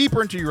 dive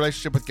deeper into your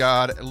relationship with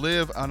God,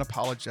 live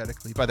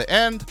unapologetically. By the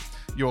end,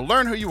 you'll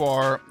learn who you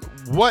are,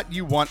 what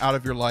you want out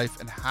of your life,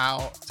 and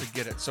how to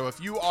get it. So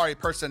if you are a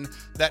person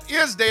that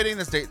is dating,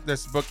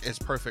 this book is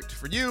perfect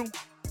for you.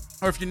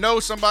 Or if you know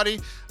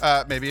somebody,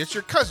 maybe it's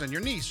your cousin, your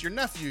niece, your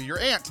nephew, your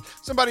aunt,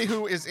 somebody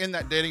who is in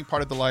that dating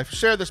part of the life,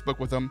 share this book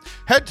with them.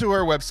 Head to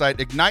her website,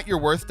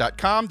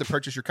 igniteyourworth.com, to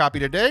purchase your copy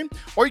today,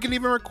 or you can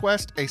even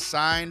request a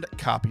signed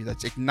copy.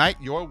 That's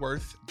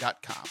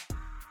igniteyourworth.com.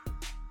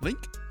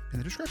 Link in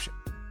the description.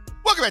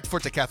 Welcome back to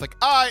Forte Catholic.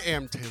 I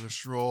am Taylor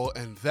Schroll,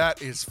 and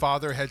that is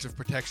Father Hedge of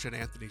Protection,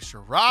 Anthony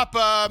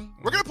Sharapa.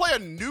 We're going to play a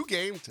new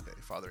game today,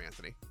 Father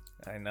Anthony.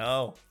 I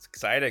know. It's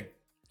exciting.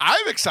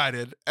 I'm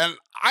excited, and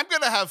I'm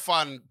going to have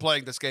fun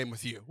playing this game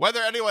with you. Whether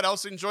anyone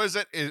else enjoys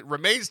it, it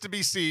remains to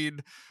be seen,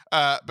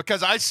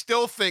 because I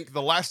still think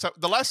the last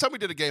time we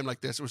did a game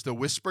like this, it was the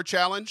Whisper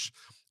Challenge,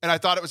 and I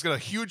thought it was going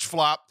to huge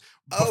flop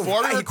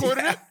before we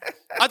recorded it.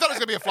 I thought it was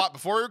going to be a flop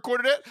before we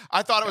recorded it.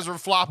 I thought it was a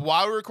flop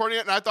while we were recording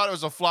it, and I thought it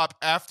was a flop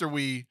after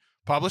we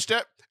published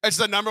it. It's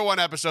the number one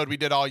episode we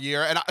did all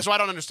year, and so I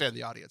don't understand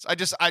the audience.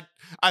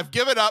 I've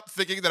given up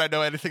thinking that I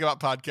know anything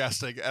about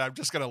podcasting, and I'm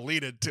just going to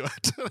lean into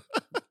it.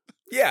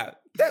 Yeah,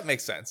 that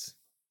makes sense.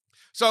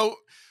 So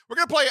we're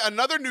going to play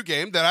another new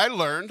game that I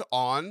learned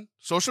on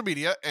social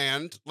media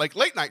and like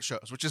late night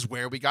shows, which is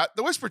where we got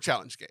the Whisper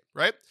Challenge game,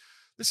 right?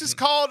 This is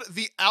called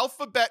the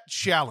Alphabet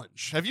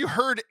Challenge. Have you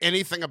heard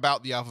anything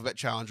about the Alphabet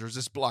Challenge, or is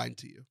this blind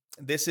to you?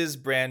 This is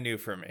brand new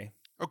for me.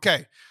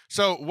 Okay,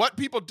 so what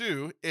people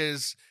do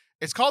is,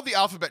 it's called the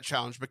Alphabet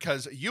Challenge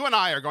because you and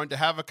I are going to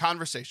have a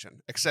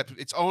conversation, except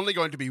it's only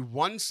going to be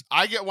once.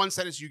 I get one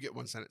sentence, you get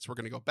one sentence. We're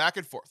going to go back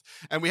and forth.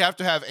 And we have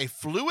to have a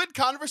fluid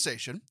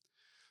conversation,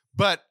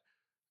 but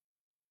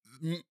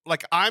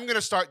like I'm going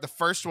to start the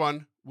first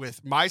one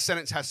with my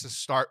sentence has to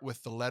start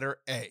with the letter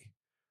A.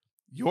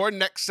 Your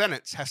next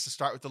sentence has to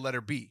start with the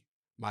letter B.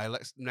 My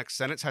next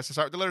sentence has to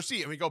start with the letter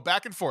C. And we go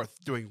back and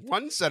forth doing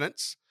one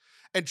sentence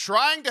and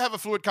trying to have a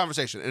fluid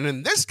conversation. And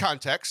in this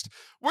context,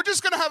 we're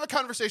just going to have a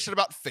conversation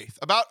about faith,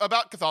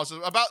 about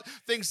Catholicism, about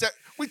things that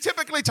we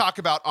typically talk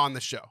about on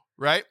the show,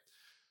 right?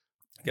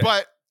 Okay.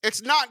 But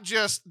it's not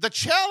just, the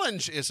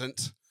challenge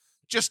isn't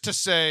just to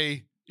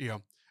say,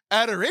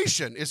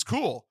 adoration is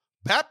cool.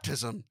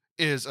 Baptism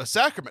is a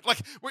sacrament. Like,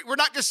 we're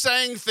not just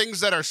saying things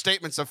that are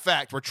statements of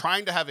fact. We're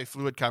trying to have a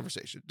fluid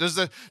conversation. Do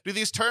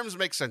these terms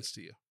make sense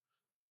to you?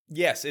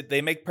 Yes,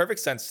 they make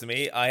perfect sense to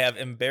me. I have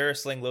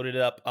embarrassingly loaded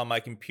up on my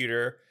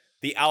computer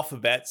the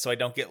alphabet so I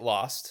don't get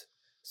lost.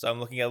 So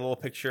I'm looking at a little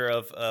picture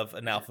of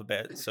an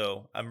alphabet.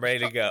 So I'm ready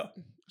to go.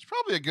 It's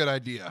probably a good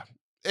idea.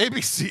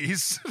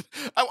 ABCs.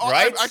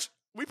 Right?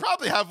 We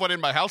probably have one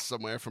in my house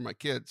somewhere for my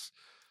kids.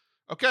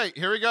 Okay,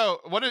 here we go.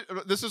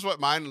 This is what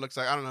mine looks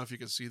like. I don't know if you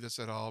can see this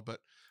at all, but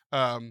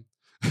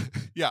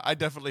yeah, I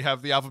definitely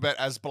have the alphabet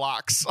as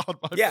blocks on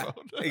my phone. Yeah,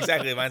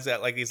 exactly. Mine's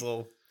got like these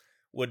little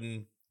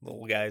wooden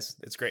little guys.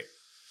 It's great.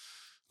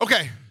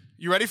 Okay,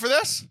 you ready for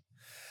this?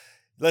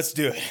 Let's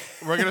do it.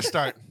 We're going to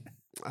start.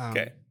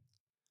 Okay.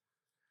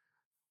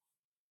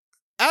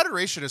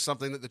 Adoration is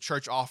something that the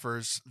church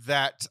offers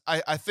that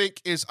I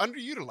think is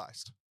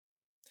underutilized.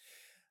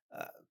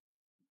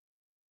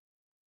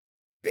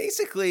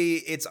 Basically,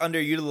 it's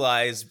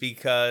underutilized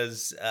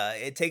because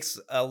it takes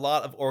a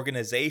lot of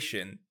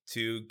organization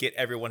to get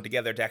everyone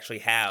together to actually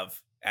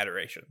have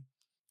adoration.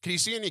 Can you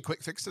see any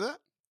quick fix to that?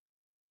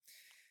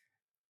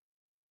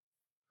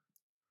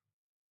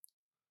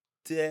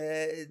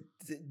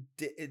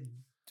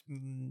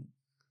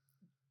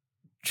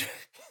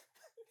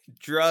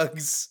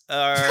 Drugs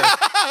are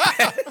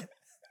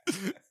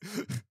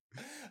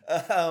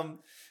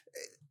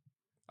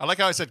I like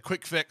how I said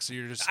quick fix, so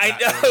you're just I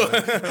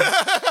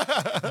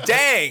know.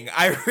 Dang,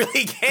 I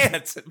really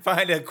can't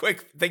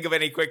think of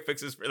any quick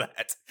fixes for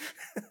that.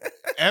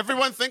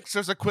 Everyone thinks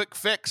there's a quick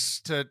fix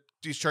to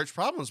these church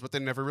problems, but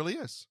there never really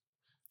is.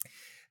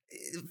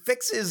 it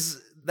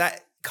fixes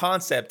that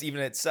concept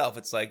even itself.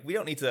 It's like, we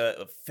don't need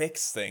to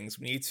fix things.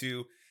 We need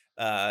to,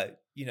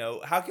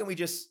 how can we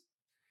just,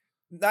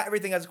 not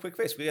everything has a quick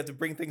fix. We have to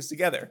bring things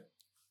together.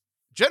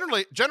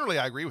 Generally,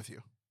 I agree with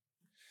you.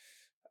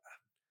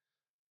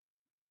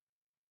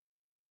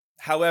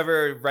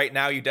 However, right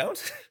now you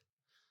don't.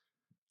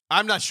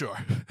 I'm not sure.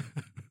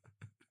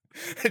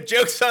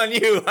 Joke's on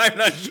you. I'm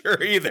not sure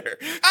either.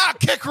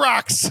 Kick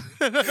rocks.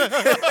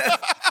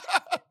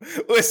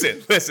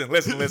 Listen.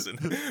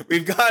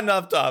 We've gotten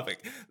off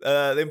topic.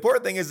 The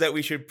important thing is that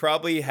we should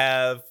probably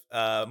have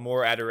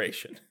more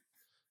adoration.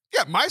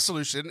 Yeah, my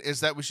solution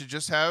is that we should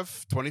just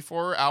have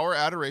 24-hour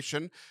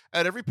adoration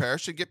at every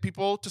parish and get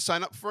people to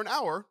sign up for an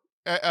hour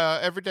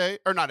every day,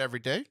 or not every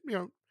day.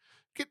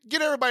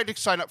 Get everybody to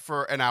sign up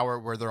for an hour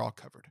where they're all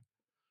covered.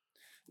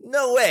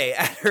 No way.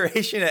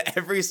 Adoration at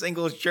every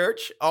single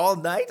church all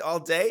night, all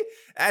day?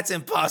 That's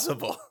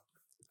impossible.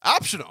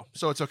 Optional,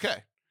 so it's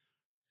okay.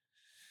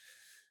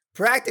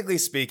 Practically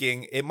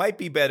speaking, it might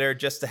be better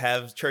just to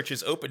have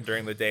churches open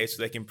during the day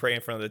so they can pray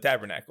in front of the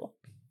tabernacle.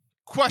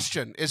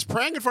 Question, is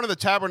praying in front of the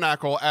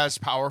tabernacle as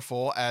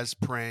powerful as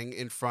praying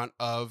in front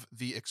of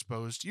the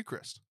exposed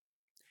Eucharist?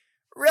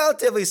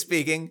 Relatively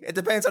speaking, it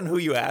depends on who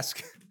you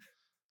ask.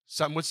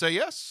 Some would say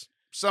yes.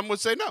 Some would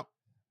say no.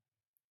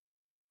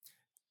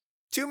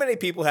 Too many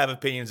people have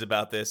opinions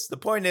about this. The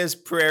point is,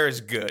 prayer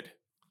is good.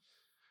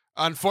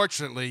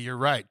 Unfortunately, you're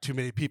right. Too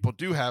many people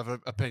do have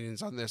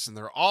opinions on this, and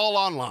they're all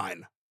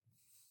online.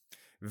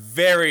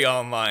 Very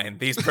online.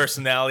 These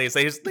personalities,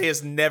 they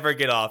just never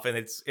get off, and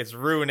it's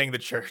ruining the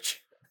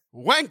church.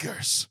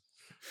 Wankers.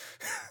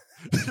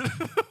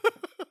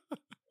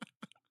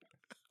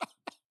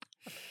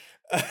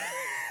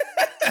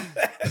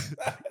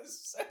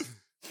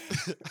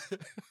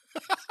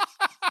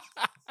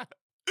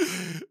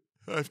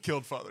 I've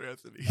killed Father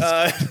Anthony.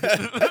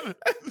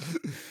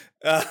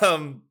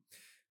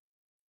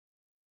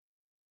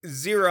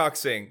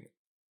 Xeroxing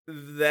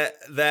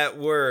that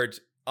word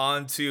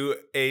onto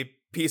a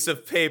piece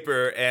of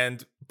paper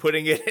and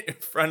putting it in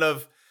front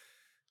of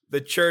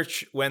the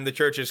church when the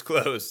church is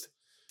closed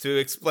to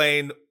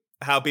explain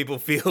how people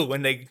feel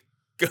when they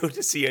go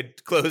to see a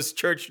closed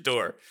church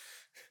door.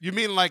 You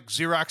mean like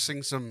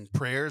Xeroxing some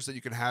prayers that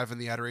you can have in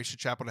the Adoration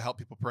Chapel to help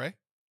people pray?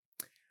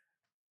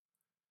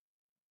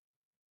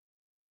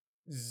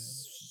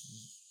 There's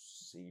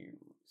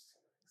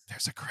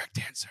a correct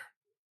answer.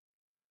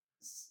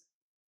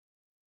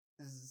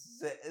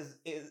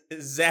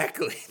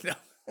 Exactly. No.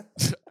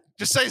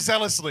 Just say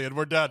zealously and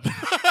we're done.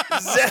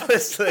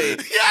 Zealously.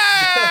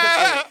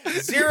 Yeah!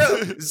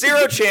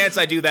 Zero chance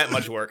I do that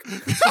much work.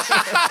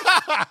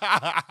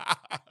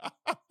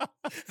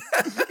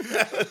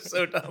 That was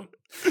so dumb.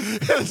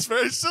 It's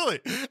very silly.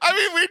 I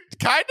mean, we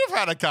kind of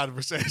had a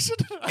conversation.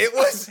 It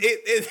was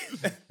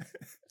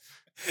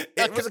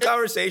a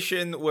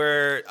conversation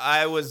where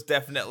I was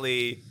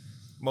definitely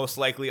most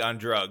likely on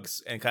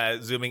drugs and kind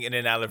of zooming in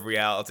and out of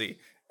reality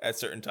at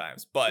certain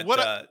times. But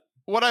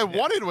what I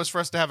wanted was for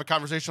us to have a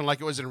conversation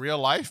like it was in real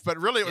life, but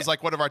really it was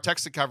like one of our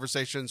texting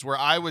conversations where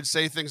I would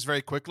say things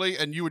very quickly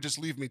and you would just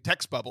leave me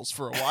text bubbles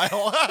for a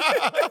while.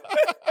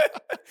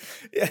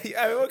 Yeah,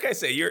 I mean, what can I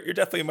say? You're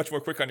definitely much more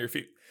quick on your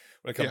feet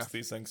when it comes to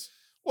these things.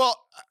 Well,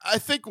 I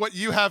think what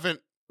you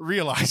haven't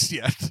realized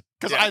yet,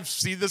 because I've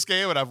seen this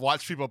game and I've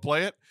watched people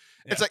play it,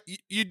 it's like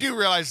you do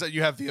realize that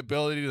you have the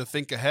ability to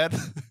think ahead.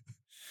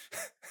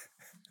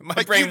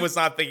 My brain was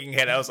not thinking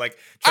ahead. I was like,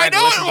 I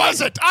know it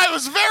wasn't. I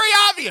was very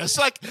obvious.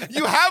 Like,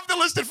 you have the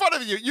list in front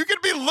of you. You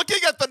could be looking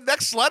at the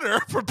next letter,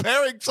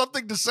 preparing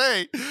something to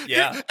say.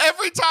 Yeah.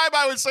 Every time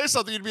I would say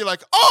something, you'd be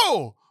like,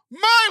 oh,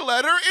 my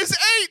letter is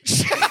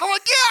H. I'm like,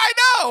 yeah, I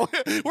know.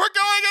 We're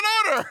going in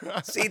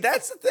order. See,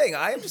 that's the thing.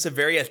 I am just a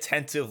very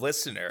attentive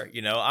listener.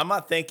 You know, I'm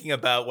not thinking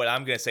about what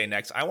I'm going to say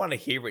next. I want to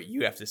hear what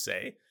you have to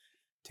say,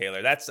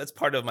 Taylor. That's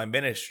part of my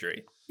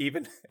ministry.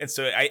 And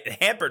so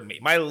it hampered me.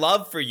 My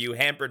love for you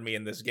hampered me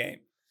in this game.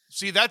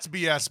 See, that's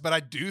BS, but I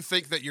do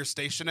think that your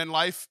station in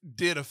life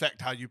did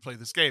affect how you play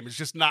this game. It's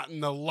just not in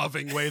the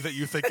loving way that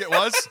you think it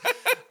was.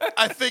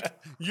 I think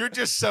you're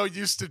just so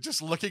used to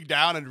just looking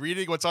down and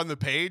reading what's on the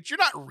page. You're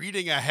not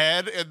reading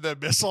ahead in the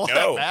missile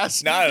no, at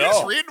mass. Not you're at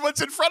just all. reading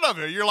what's in front of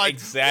you. You're like,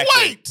 exactly.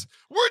 Wait,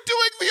 we're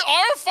doing the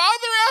Our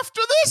Father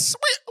after this?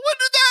 When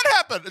did that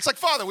happen? It's like,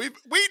 Father, we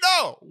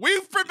know.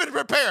 We've been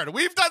prepared.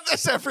 We've done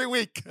this every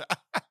week.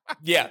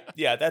 Yeah,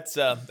 that's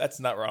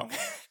not wrong.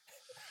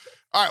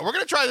 All right, we're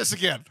going to try this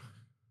again.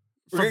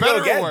 For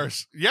better or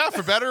worse. Yeah,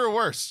 for better or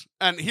worse.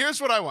 And here's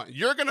what I want.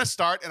 You're going to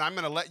start, and I'm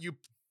going to let you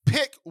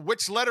pick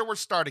which letter we're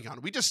starting on.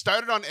 We just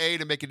started on A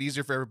to make it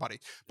easier for everybody.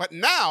 But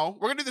now,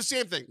 we're going to do the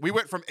same thing. We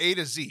went from A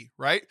to Z,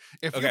 right?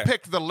 If you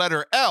pick the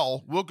letter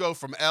L, we'll go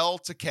from L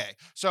to K.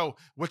 So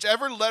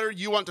whichever letter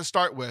you want to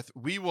start with,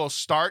 we will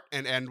start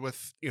and end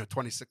with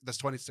 26.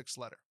 This 26th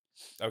letter.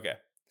 Okay.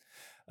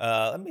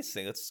 Let me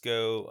see. Let's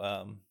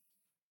go...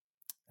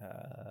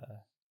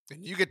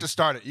 And you get to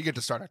start it. You get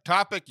to start our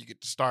topic. You get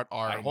to start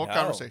our whole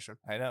conversation.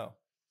 I know.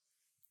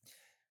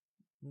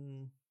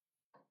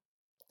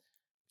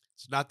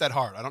 It's not that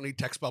hard. I don't need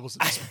text bubbles in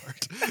this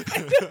part.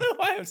 I don't know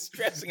why I'm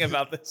stressing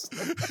about this.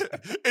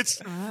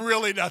 It's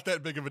really not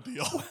that big of a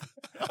deal.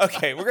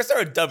 Okay, we're going to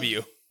start with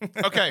W.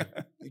 Okay,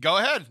 go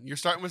ahead. You're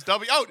starting with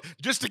W. Oh,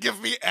 just to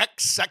give me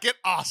X second.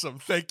 Awesome.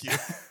 Thank you.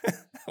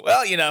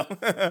 Well,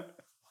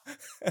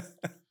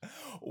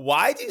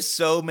 why do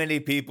so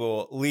many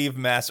people leave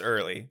mass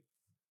early?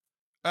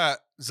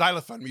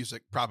 Xylophone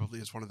music probably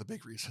is one of the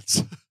big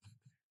reasons.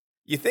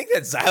 You think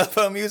that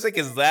xylophone music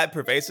is that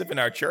pervasive in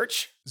our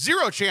church?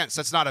 Zero chance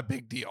that's not a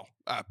big deal.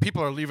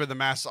 People are leaving the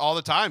mass all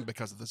the time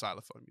because of the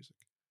xylophone music.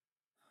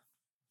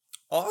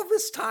 All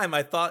this time,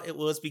 I thought it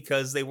was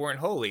because they weren't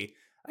holy.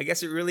 I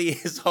guess it really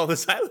is all the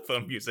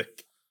xylophone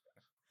music.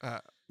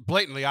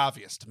 Blatantly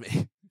obvious to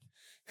me.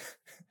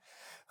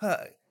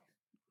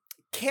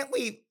 Can't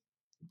we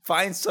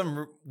find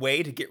some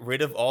way to get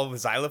rid of all the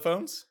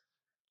xylophones?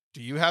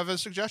 Do you have a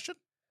suggestion?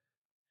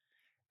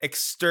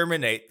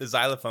 Exterminate the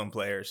xylophone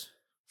players.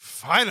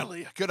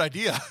 Finally, a good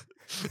idea.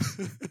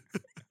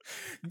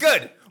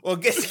 Good. We'll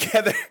get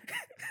together.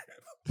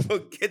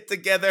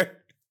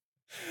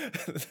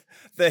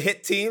 The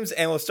hit teams,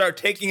 and we'll start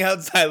taking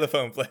out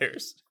xylophone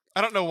players.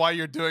 I don't know why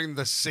you're doing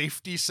the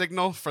safety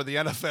signal for the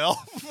NFL.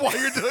 Why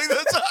you're doing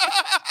this?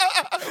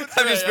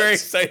 I'm just very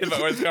excited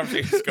about where this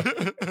conversation is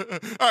going.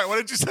 All right, what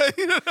did you say?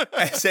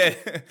 I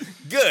said,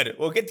 good.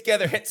 We'll get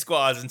together hit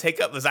squads and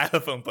take up the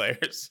xylophone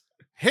players.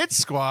 Hit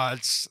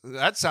squads?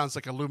 That sounds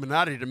like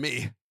Illuminati to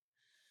me.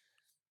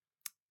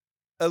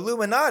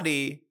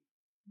 Illuminati,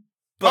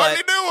 but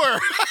hardly newer.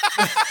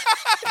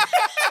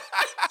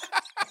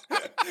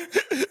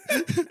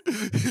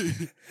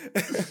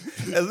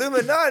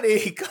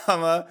 Illuminati,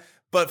 comma,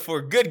 but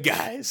for good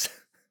guys.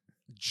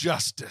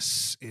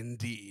 Justice,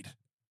 indeed.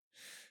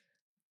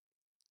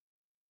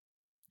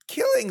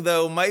 Killing,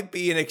 though, might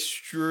be an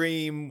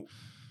extreme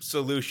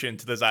solution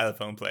to the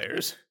xylophone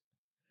players.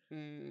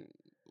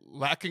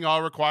 Lacking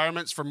all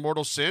requirements for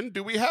mortal sin,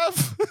 do we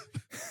have?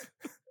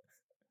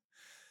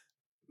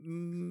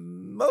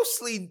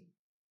 Mostly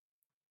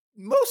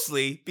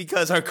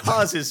because our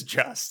cause is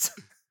just.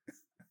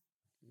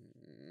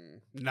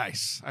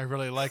 Nice. I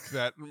really like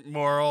that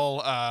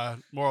moral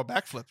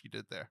backflip you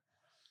did there.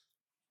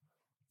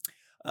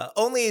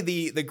 Only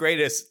the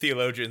greatest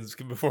theologians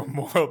can perform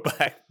moral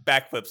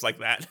backflips like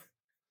that.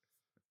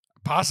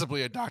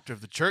 Possibly a doctor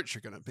of the church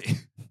you're going to be.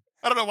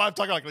 I don't know why I'm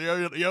talking like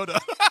Yoda.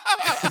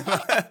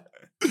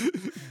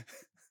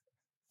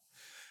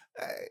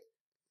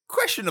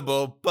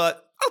 Questionable,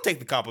 but I'll take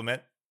the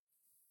compliment.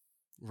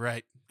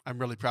 Right. I'm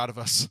really proud of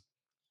us.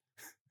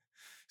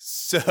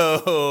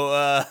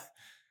 So,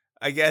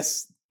 I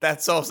guess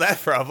that solves that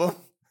problem.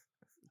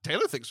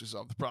 Taylor thinks we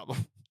solved the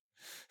problem.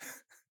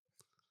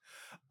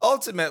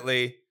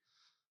 Ultimately,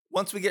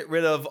 once we get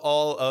rid of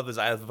all of the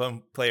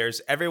xylophone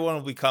players, everyone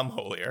will become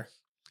holier.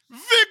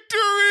 Victory!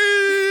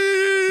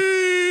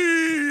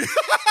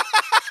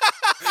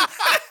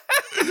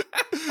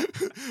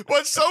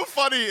 What's so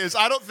funny is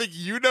I don't think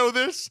you know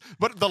this,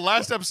 but the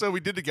last episode we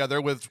did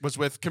together was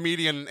with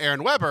comedian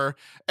Aaron Weber,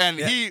 and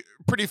he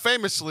pretty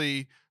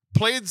famously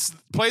played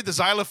the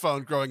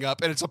xylophone growing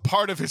up, and it's a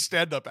part of his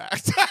stand-up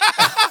act.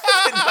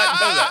 I did not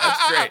know that.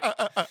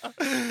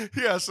 That's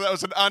great. Yeah, so that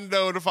was an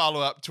unknown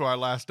follow-up to our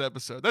last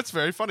episode. That's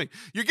very funny.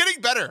 You're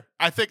getting better.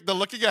 I think the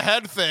looking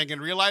ahead thing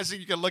and realizing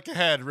you can look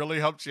ahead really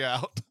helped you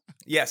out.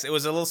 Yes, it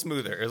was a little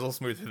smoother. It was a little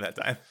smoother that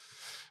time.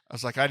 I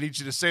was like, I need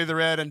you to say the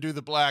red and do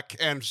the black,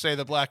 and say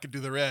the black and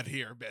do the red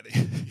here, Betty.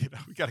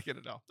 We got to get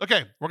it all.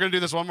 Okay, we're going to do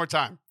this one more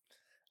time.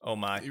 Oh,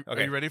 my. Okay. Are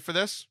you ready for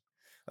this?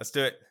 Let's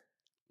do it.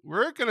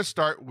 We're going to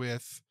start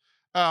with,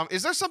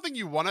 is there something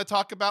you want to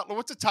talk about?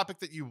 What's a topic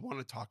that you want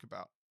to talk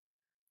about?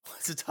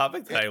 What's a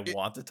topic that I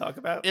want to talk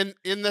about? In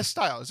this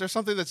style. Is there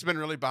something that's been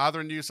really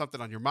bothering you,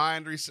 something on your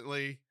mind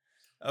recently?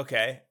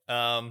 Okay.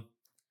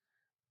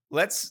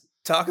 Let's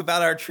talk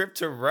about our trip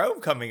to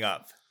Rome coming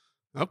up.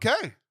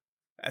 Okay.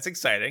 That's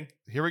exciting.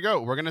 Here we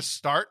go. We're going to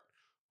start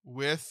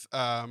with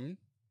O.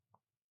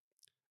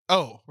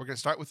 We're going to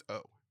start with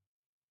O.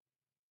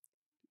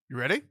 You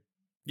ready?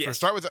 Yes. We're going to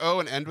start with O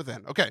and end with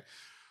N. Okay.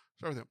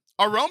 Start with O.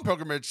 Our Rome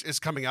pilgrimage is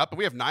coming up, and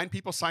we have 9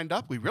 people signed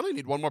up. We really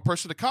need one more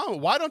person to come.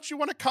 Why don't you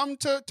want to come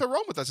to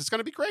Rome with us? It's going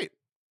to be great.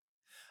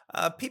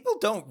 People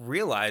don't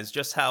realize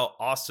just how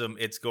awesome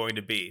it's going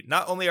to be.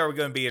 Not only are we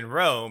going to be in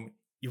Rome,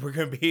 we're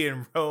going to be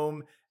in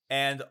Rome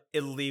and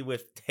Italy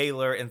with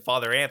Taylor and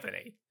Father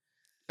Anthony.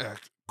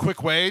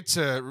 Quick way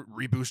to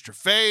reboost your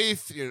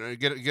faith,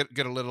 get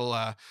a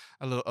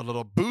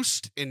little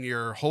boost in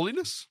your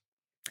holiness.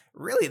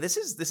 Really, this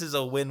is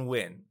a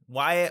win-win.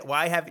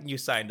 Why haven't you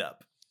signed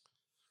up?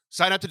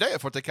 Sign up today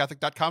at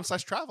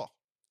fortecatholic.com/travel.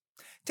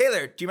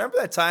 Taylor, do you remember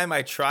that time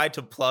I tried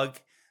to plug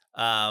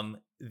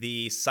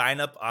the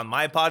sign up on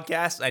my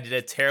podcast? I did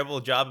a terrible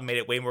job and made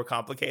it way more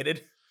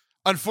complicated.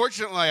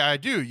 Unfortunately, I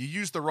do. You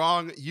used the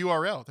wrong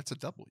URL. That's a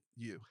double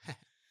U.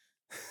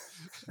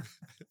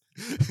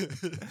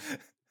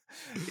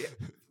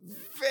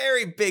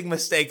 Very big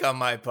mistake on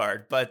my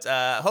part, but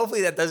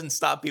hopefully that doesn't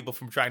stop people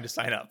from trying to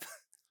sign up.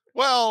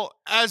 Well,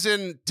 as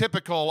in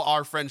typical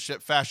our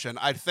friendship fashion,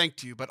 I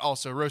thanked you, but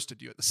also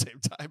roasted you at the same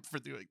time for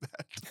doing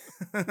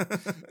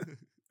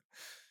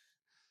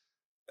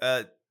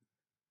that.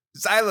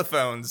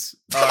 Xylophones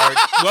are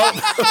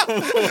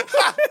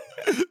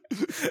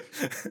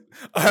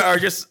are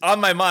just on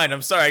my mind.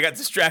 I'm sorry, I got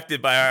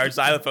distracted by our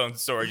xylophone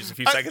story just a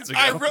few seconds ago.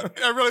 I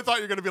really thought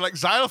you were going to be like,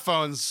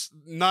 xylophones,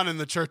 none in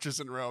the churches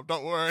in Rome.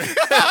 Don't worry.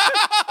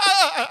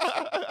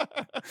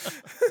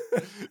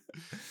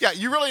 Yeah,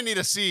 you really need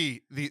to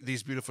see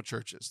these beautiful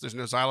churches. There's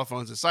no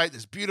xylophones in sight.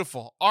 There's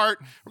beautiful art.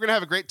 We're going to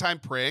have a great time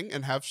praying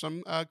and have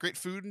some great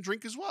food and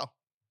drink as well.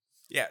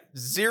 Yeah,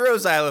 0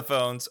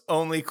 xylophones,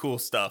 only cool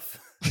stuff.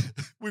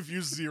 We've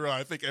used 0,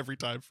 I think, every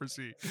time for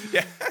C.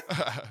 Yeah.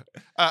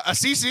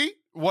 Assisi,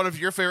 one of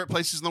your favorite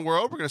places in the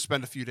world. We're going to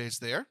spend a few days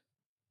there.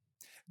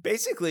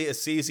 Basically,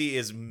 Assisi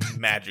is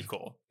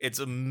magical. It's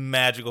a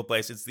magical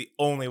place. It's the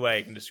only way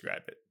I can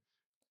describe it.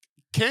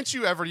 Can't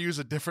you ever use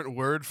a different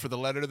word for the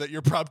letter that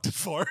you're prompted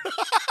for?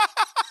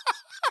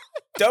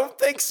 Don't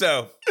think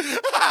so.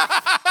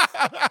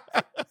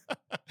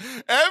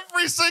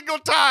 Every single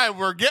time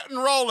we're getting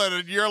rolling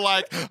and you're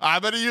like,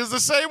 I'm going to use the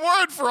same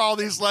word for all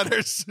these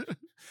letters.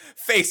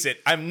 Face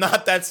it, I'm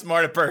not that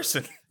smart a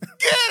person.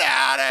 Get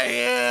out of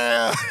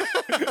here.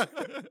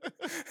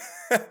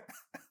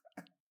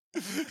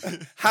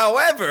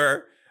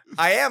 However,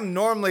 I am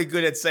normally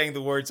good at saying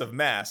the words of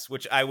Mass,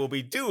 which I will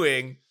be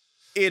doing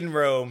in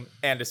Rome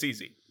and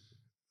Assisi.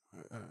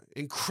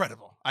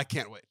 Incredible. I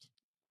can't wait.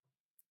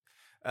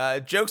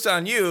 Joke's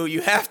on you.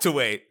 You have to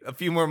wait a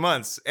few more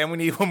months, and we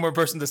need one more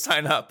person to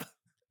sign up.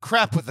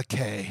 Crap with a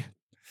K.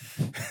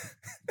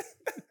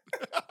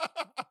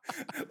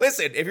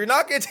 Listen, if you're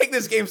not going to take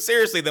this game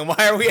seriously, then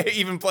why are we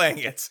even playing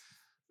it?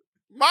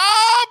 Mom!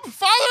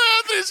 Father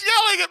Anthony's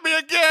yelling at me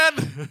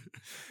again!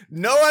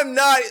 No, I'm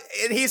not,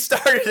 and he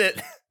started it.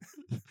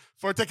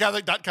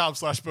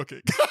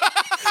 ForteCatholic.com/booking.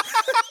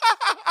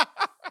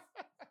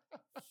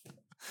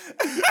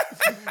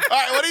 All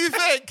right, what do you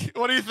think?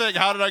 What do you think?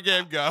 How did our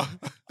game go?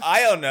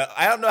 I don't know.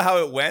 I don't know how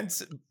it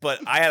went, but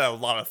I had a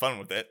lot of fun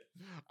with it.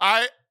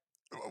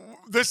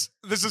 This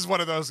is one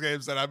of those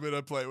games that I'm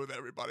gonna play with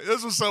everybody.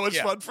 This was so much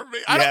fun for me.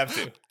 You have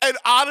to. And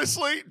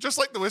honestly, just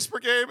like the Whisper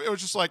game, it was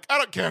just like, I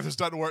don't care if this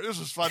doesn't work. This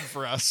was fun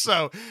for us.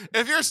 So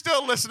if you're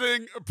still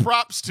listening,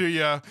 props to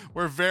you.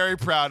 We're very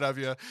proud of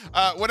you.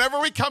 Whenever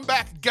we come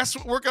back, guess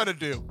what we're gonna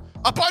do?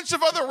 A bunch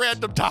of other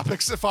random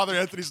topics that Father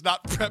Anthony's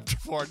not prepped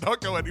for.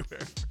 Don't go anywhere.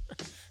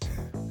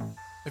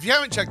 If you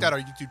haven't checked out our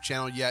YouTube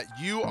channel yet,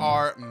 you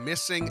are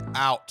missing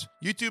out.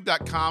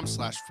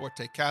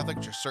 YouTube.com/Forte Catholic.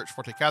 Just search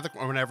Forte Catholic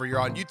whenever you're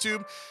on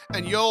YouTube,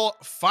 and you'll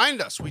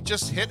find us. We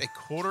just hit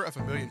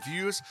 250,000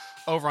 views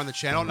over on the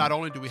channel. Not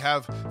only do we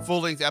have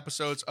full-length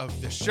episodes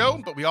of this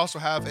show, but we also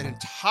have an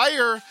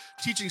entire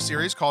teaching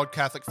series called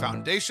Catholic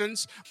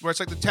Foundations, where it's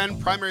like the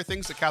 10 primary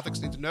things that Catholics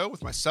need to know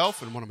with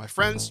myself and one of my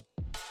friends,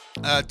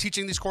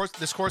 teaching this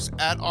course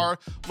at our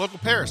local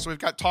parish. So we've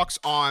got talks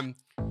on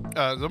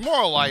the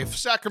moral life,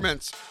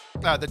 sacraments,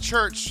 the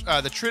church,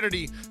 the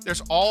Trinity.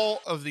 There's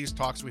all of these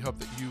talks. We hope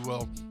that you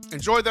will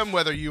enjoy them,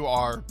 whether you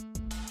are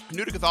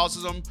new to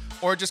Catholicism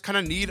or just kind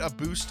of need a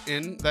boost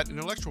in that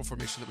intellectual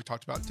formation that we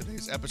talked about in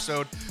today's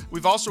episode.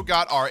 We've also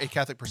got our A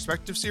Catholic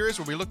Perspective series,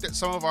 where we looked at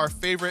some of our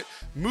favorite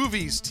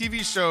movies,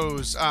 TV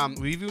shows.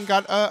 We've even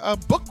got a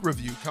book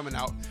review coming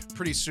out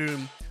pretty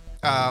soon.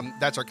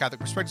 That's our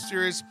Catholic Perspective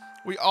series.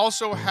 We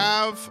also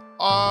have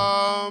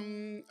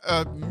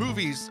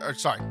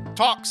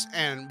talks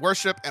and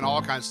worship and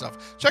all kinds of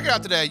stuff. Check it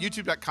out today,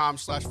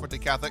 youtube.com/Forte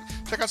Catholic.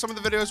 Check out some of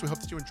the videos. We hope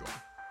that you enjoy.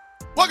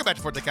 Welcome back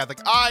to Forte Catholic.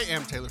 I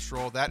am Taylor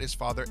Stroll. That is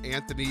Father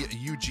Anthony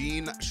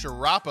Eugene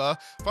Sciarappa.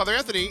 Father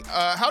Anthony,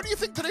 how do you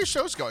think today's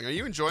show's going? Are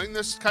you enjoying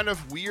this kind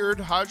of weird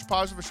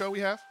hodgepodge of a show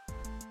we have?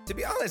 To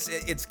be honest,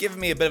 it's given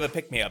me a bit of a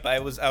pick-me-up. I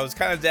was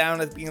kind of down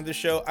at the beginning of the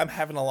show. I'm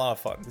having a lot of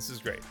fun. This is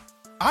great.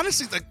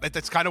 Honestly,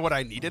 that's kind of what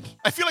I needed.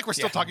 I feel like we're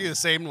still talking the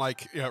same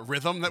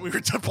rhythm that we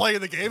were playing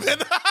the game in.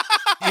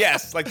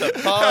 Yes, like the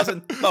pause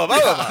and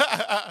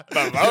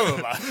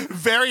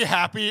very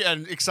happy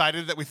and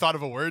excited that we thought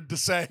of a word to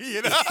say.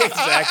 You know?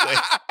 Exactly.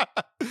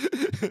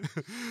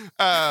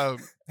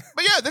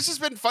 But yeah, this has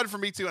been fun for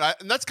me too,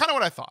 and that's kind of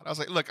what I thought. I was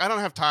like, look, I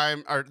don't have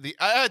time, I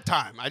had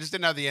time. I just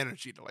didn't have the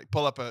energy to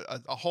pull up a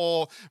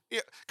whole.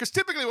 Because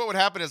typically, what would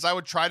happen is I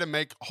would try to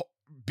make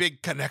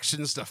big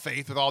connections to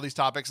faith with all these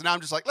topics, and now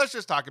I'm just like, let's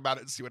just talk about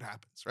it and see what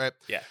happens, right?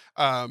 Yeah.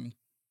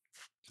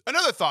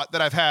 Another thought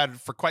that I've had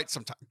for quite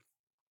some time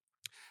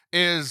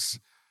is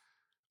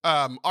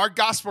our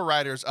gospel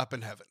writers up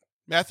in heaven: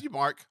 Matthew,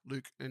 Mark,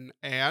 Luke,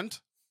 and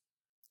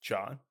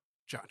John.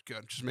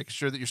 Good. Just making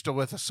sure that you're still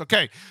with us.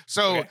 Okay.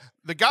 So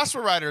the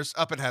gospel writers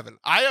up in heaven,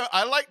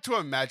 I like to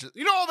imagine,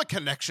 all the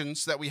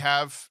connections that we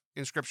have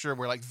in scripture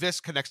where this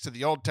connects to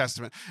the Old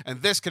Testament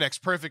and this connects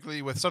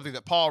perfectly with something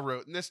that Paul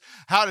wrote, and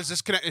how does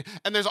this connect?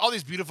 And there's all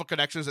these beautiful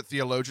connections that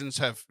theologians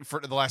have for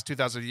the last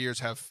 2,000 years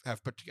have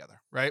put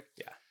together. Right.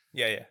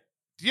 Yeah.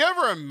 Do you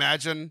ever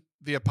imagine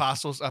the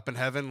apostles up in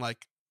heaven?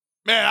 Like,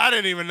 man, I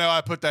didn't even know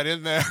I put that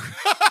in there.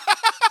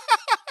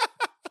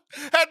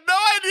 Had no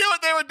idea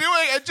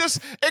and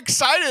just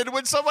excited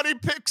when somebody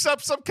picks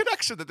up some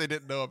connection that they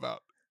didn't know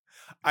about.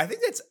 I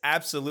think that's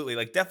absolutely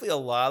like definitely a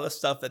lot of the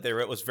stuff that they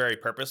wrote was very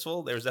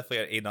purposeful. There was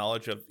definitely a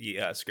knowledge of the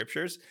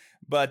scriptures,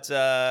 but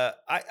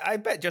I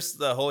bet just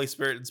the Holy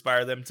Spirit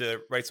inspired them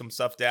to write some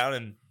stuff down,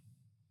 and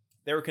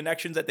there were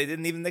connections that they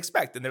didn't even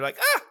expect, and they're like,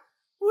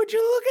 would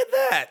you look at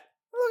that?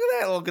 Look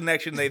at that little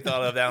connection they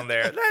thought of down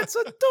there. That's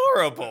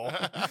adorable.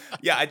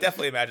 Yeah, I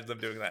definitely imagine them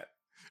doing that.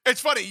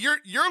 It's funny.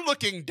 You're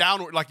looking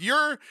downward, like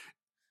you're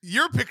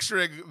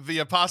picturing the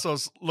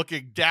apostles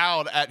looking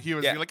down at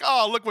humans, being like,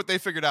 "Oh, look what they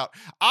figured out."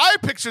 I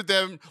pictured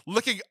them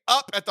looking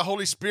up at the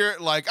Holy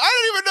Spirit, like, "I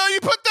didn't even know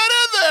you put that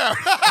in there.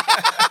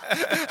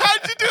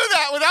 How'd you do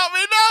that without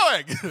me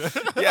knowing?"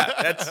 Yeah,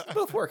 that's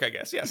both work, I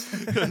guess. Yes,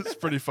 it's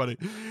pretty funny.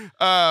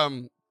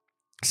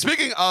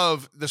 Speaking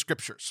of the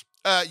scriptures,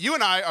 you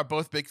and I are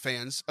both big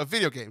fans of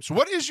video games.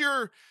 What is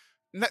your,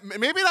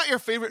 maybe not your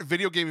favorite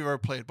video game you've ever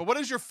played, but what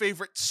is your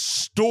favorite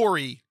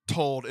story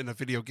told in a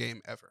video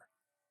game ever?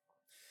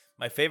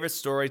 My favorite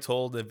story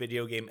told in a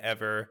video game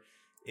ever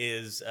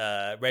is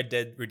Red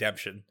Dead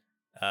Redemption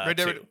 2.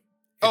 It's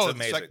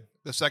amazing.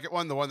 The second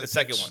one? The one that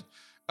takes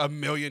a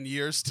million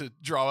years to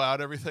draw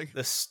out everything?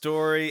 The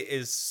story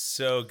is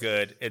so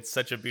good. It's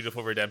such a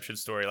beautiful redemption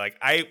story. Like,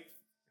 I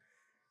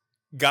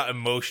got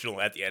emotional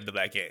at the end of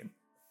that game.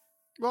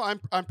 Well,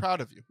 I'm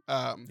proud of you.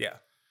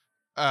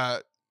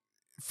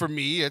 For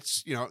me,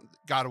 it's,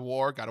 God of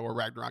War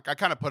Ragnarok. I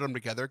kind of put them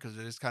together because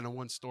it is kind of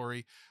one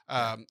story.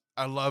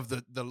 I love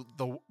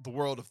the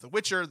world of The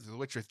Witcher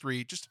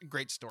 3, just a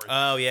great story.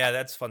 Oh yeah,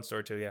 that's a fun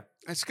story too. Yeah,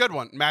 it's a good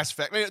one. Mass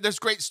Effect. I mean, there's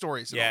great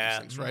stories in all these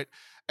things, right?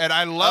 And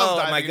I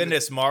love. Oh my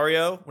goodness,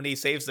 Mario when he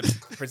saves the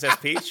Princess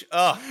Peach.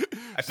 Oh,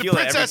 I feel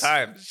it every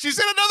time. She's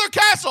in another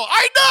castle.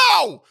 I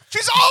know.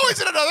 She's always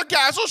in another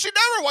castle. She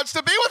never wants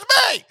to be with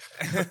me.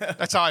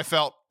 That's how I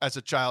felt as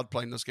a child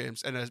playing those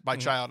games, and as by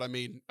child I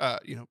mean,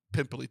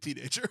 pimply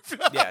teenager.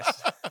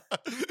 Yes.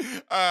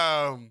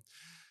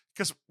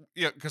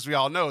 Because we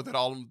all know that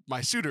all of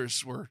my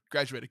suitors were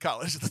graduated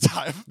college at the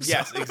time.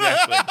 Yes,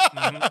 exactly.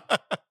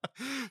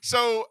 Mm-hmm.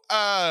 So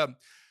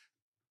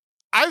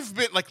I've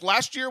been like,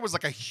 last year was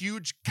like a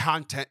huge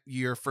content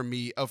year for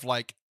me of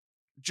like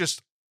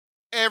just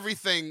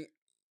everything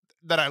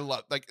that I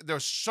love. Like,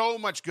 there's so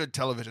much good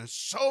television,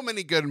 so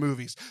many good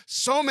movies,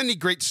 so many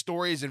great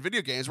stories in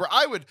video games where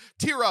I would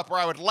tear up, or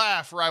I would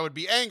laugh, or I would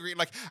be angry.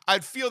 Like,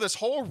 I'd feel this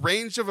whole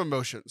range of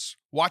emotions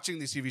watching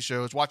these TV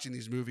shows, watching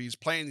these movies,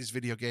 playing these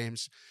video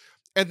games,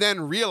 and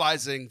then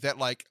realizing that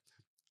like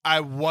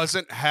I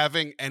wasn't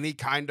having any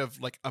kind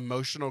of like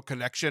emotional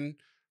connection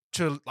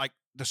to like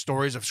the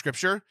stories of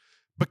scripture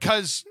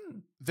because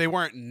they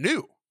weren't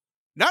new.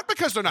 Not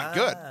because they're not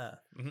good,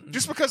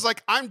 just because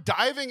like I'm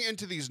diving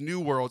into these new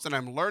worlds and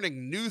I'm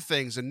learning new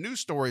things and new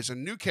stories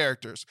and new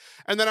characters.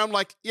 And then I'm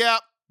like, yeah,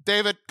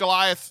 David,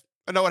 Goliath,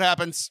 I know what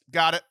happens.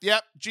 Got it.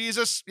 Yep.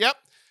 Jesus. Yep.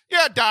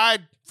 Yeah.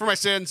 Died for my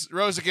sins.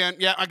 Rose again.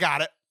 Yeah. I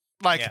got it.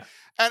 Like,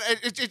 and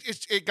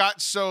it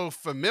got so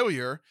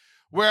familiar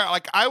where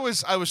like I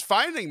was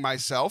finding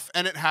myself,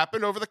 and it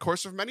happened over the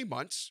course of many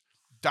months,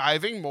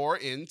 diving more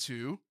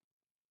into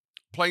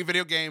playing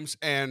video games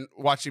and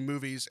watching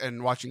movies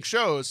and watching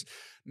shows.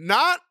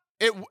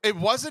 It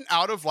wasn't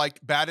out of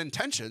like bad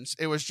intentions.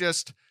 It was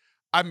just,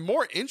 I'm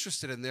more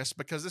interested in this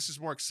because this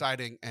is more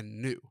exciting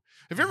and new.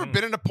 Have you ever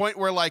been in a point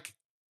where like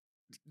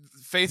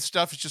faith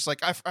stuff is just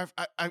like,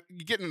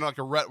 you get in like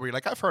a rut where you're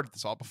like, I've heard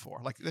this all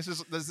before. Like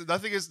this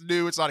nothing is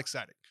new. It's not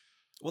exciting.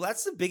 Well,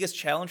 that's the biggest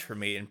challenge for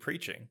me in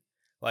preaching.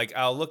 Like,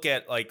 I'll look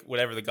at like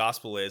whatever the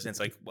gospel is, and it's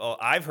like, well,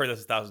 I've heard this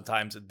 1,000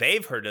 times.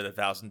 They've heard it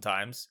 1,000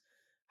 times.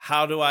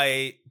 How do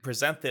I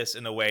present this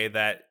in a way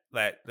that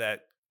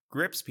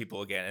grips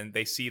people again and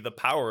they see the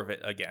power of it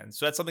again?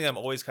 So that's something I'm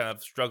always kind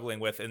of struggling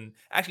with. And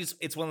actually,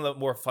 it's one of the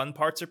more fun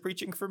parts of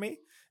preaching for me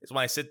is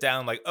when I sit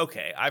down like,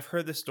 okay, I've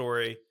heard this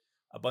story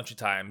a bunch of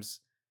times.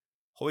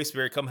 Holy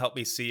Spirit, come help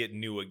me see it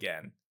new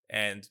again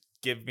and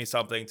give me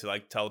something to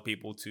like tell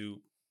people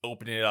to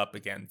open it up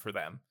again for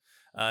them.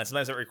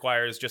 Sometimes it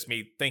requires just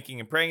me thinking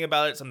and praying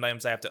about it.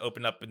 Sometimes I have to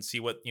open up and see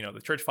what,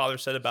 the church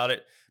fathers said about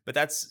it. But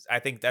I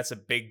think that's a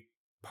big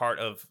part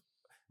of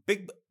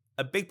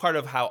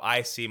how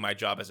I see my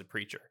job as a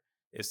preacher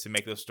is to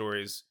make those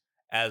stories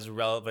as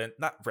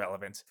not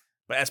relevant,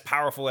 but as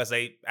powerful as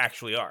they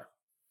actually are.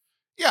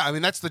 Yeah, I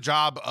mean, that's the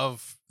job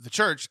of the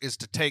church, is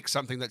to take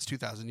something that's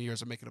 2,000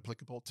 years and make it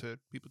applicable to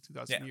people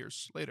 2,000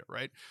 years later,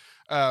 right?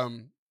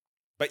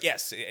 But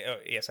yes,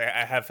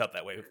 I have felt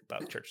that way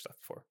about church stuff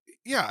before.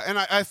 Yeah, and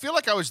I feel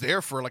like I was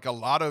there for like a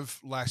lot of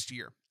last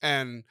year,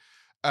 and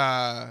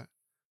I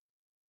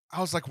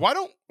was like,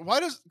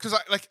 because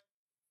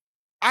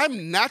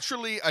I'm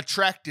naturally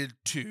attracted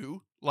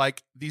to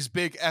like these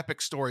big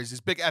epic stories,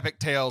 these big epic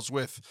tales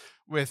with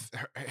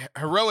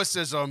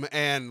heroicism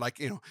and like,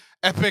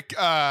 epic,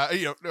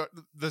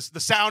 the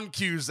sound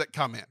cues that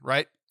come in,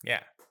 right?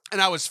 Yeah.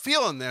 And I was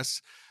feeling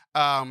this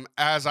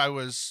as I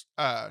was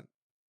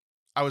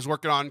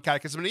working on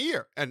Catechism in a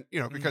Year, and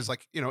because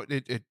like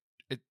it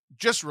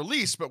just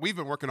released, but we've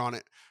been working on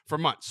it for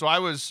months. So I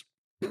was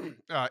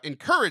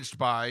encouraged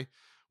by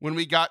when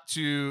we got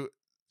to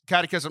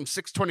Catechism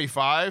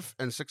 625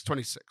 and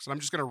 626. And I'm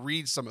just going to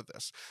read some of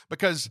this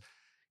because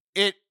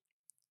I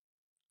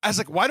was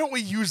like, why don't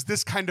we use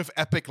this kind of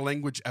epic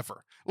language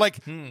ever? Like,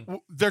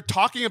 they're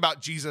talking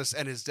about Jesus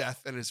and his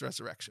death and his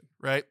resurrection,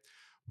 right?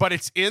 But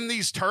it's in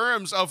these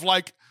terms of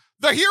like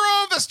the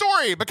hero of the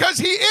story, because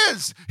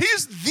he's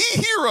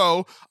the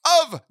hero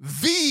of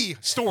the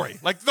story,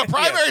 like the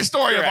primary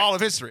story of all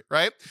of history,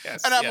 right?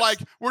 Yes, and I'm like,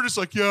 we're just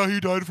like, yeah,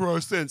 he died for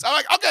our sins. I'm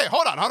like, okay,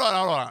 hold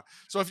on.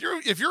 So if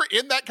you're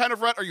in that kind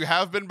of rut, or you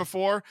have been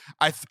before,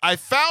 I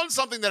found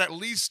something that at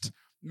least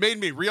made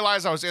me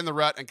realize I was in the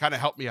rut and kind of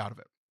helped me out of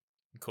it.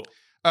 Cool.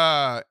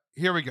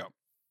 Here we go.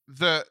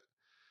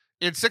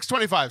 In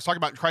 625, it's talking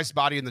about Christ's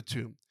body in the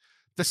tomb.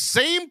 The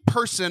same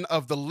person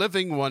of the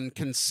living one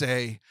can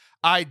say,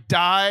 I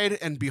died,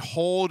 and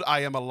behold, I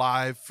am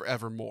alive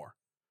forevermore.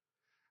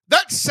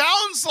 That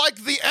sounds like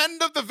the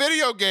end of the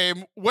video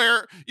game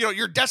where,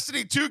 your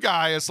Destiny 2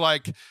 guy is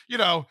like,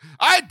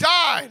 I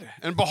died,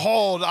 and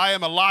behold, I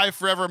am alive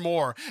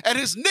forevermore. And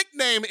his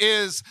nickname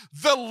is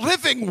the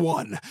Living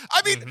One.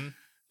 I mean,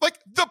 like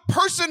the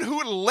person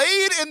who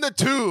laid in the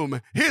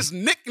tomb, his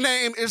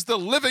nickname is the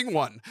Living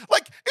One.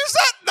 Like, is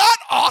that not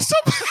awesome?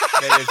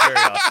 That is very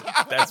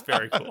awesome. That's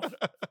very cool.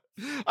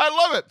 I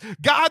love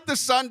it. God the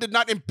Son did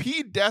not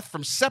impede death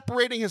from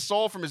separating his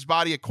soul from his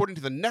body according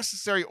to the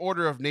necessary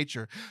order of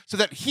nature, so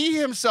that he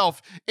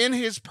himself in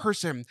his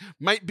person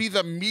might be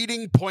the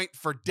meeting point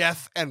for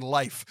death and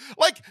life.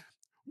 Like,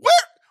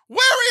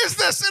 where is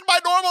this in my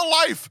normal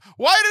life?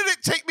 Why did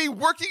it take me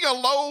working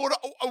alone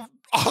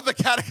on the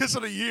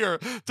Catechism a year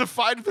to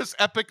find this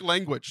epic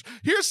language?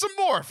 Here's some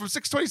more from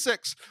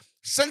 626.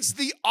 Since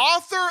the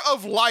author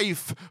of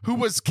life who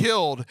was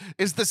killed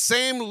is the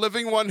same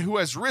living one who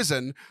has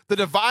risen, the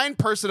divine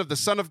person of the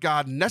Son of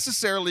God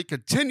necessarily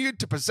continued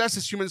to possess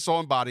his human soul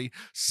and body,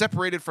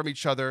 separated from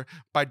each other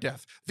by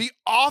death. The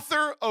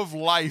author of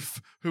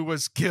life who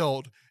was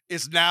killed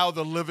is now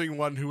the living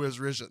one who has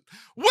risen.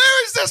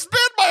 Where has this been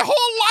my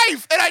whole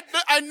life? And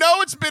I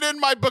know it's been in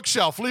my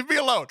bookshelf. Leave me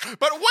alone.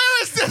 But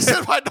where is this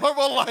in my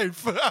normal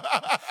life?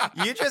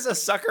 You're just a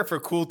sucker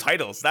for cool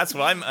titles. That's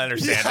what I'm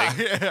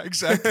understanding. Yeah,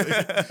 exactly.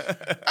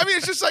 I mean,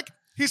 it's just like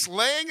he's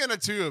laying in a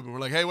tomb. And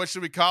we're like, hey, what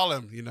should we call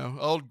him?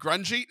 Old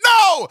grungy?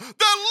 No!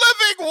 The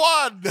Living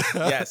One!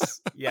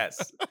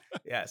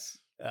 Yes.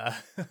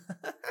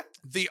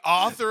 The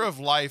author of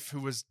life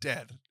who was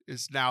dead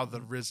is now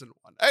the risen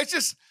one.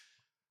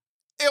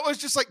 It was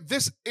just like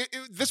this.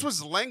 This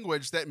was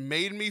language that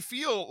made me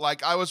feel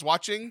like I was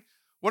watching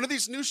one of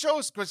these new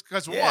shows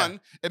because one,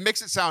 it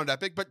makes it sound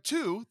epic, but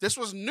two, this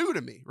was new to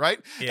me, right?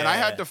 Yeah. And I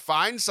had to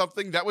find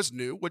something that was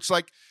new, which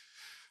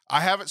I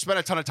haven't spent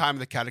a ton of time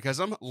in the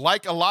Catechism.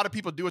 Like a lot of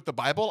people do with the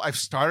Bible, I've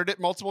started it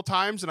multiple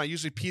times, and I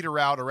usually peter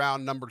out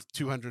around number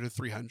 200 to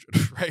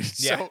 300, right?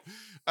 Yeah.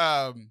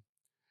 So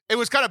it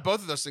was kind of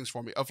both of those things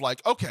for me of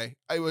like, okay,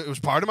 it was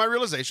part of my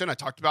realization. I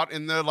talked about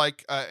in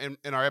the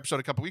in our episode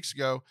a couple weeks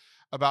ago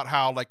about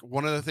how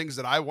one of the things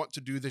that I want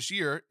to do this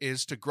year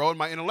is to grow in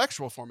my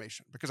intellectual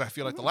formation, because I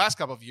feel like the last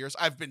couple of years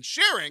I've been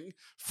sharing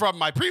from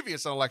my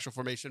previous intellectual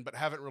formation, but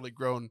haven't really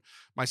grown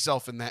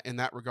myself in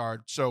that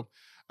regard. So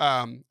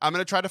I'm going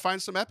to try to find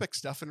some epic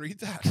stuff and read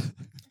that.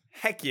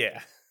 Heck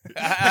yeah.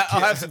 I'll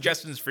have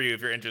suggestions for you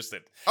if you're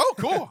interested. Oh,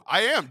 cool.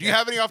 I am. Do you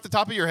have any off the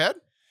top of your head?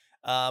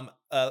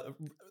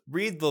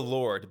 Read The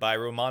Lord by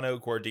Romano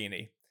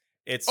Guardini.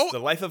 It's the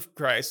life of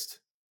Christ.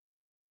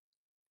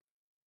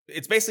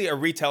 It's basically a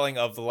retelling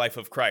of the life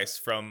of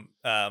Christ from,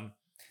 not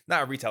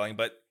a retelling,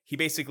 but he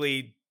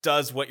basically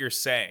does what you're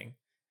saying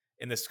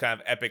in this kind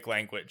of epic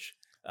language.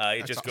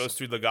 It just goes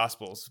through the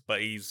Gospels,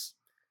 but he's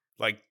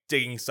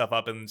digging stuff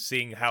up and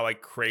seeing how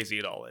crazy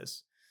it all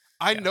is.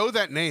 I know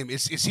that name.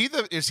 Is he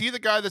the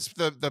guy that's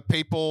the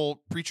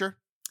papal preacher?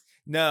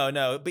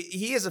 No, but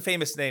he is a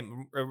famous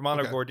name,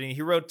 Romano Guardini.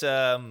 He wrote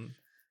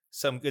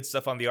some good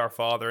stuff on the Our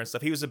Father and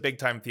stuff. He was a big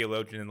time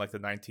theologian in the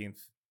 19th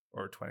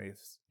or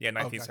 20th,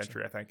 19th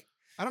century, I think.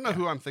 I don't know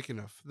who I'm thinking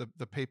of.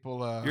 The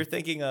papal. You're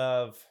thinking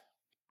of.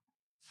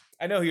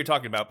 I know who you're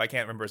talking about, but I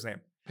can't remember his name.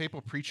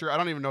 Papal preacher. I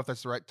don't even know if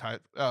that's the right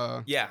type.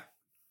 Yeah,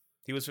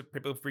 he was a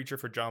papal preacher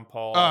for John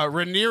Paul.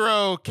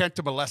 Raniero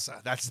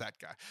Cantalamessa. That's that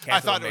guy. I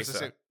thought it was the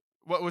same.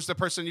 What was the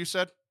person you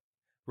said?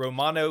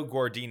 Romano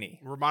Guardini.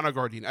 Romano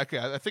Guardini. Okay,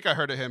 I think I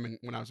heard of him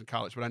when I was in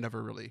college, but I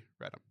never really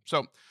read him.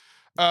 So,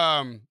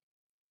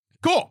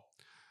 cool.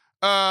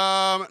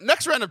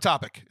 Next random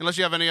topic, unless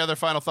you have any other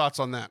final thoughts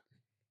on that.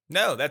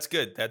 No, that's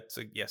good. That's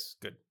yes,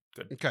 good.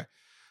 Okay.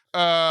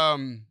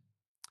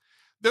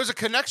 There's a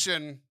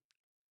connection.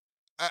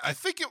 I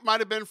think it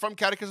might have been from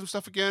Catechism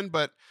stuff again,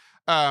 but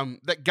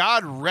that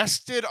God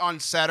rested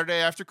on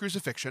Saturday after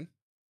crucifixion.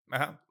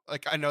 Uh-huh.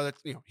 I know that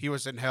he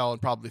was in hell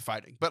and probably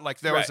fighting, but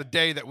there was a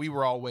day that we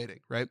were all waiting,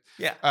 right?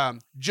 Yeah.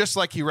 Just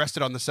like he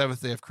rested on the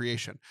seventh day of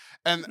creation,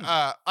 and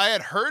I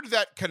had heard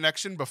that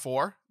connection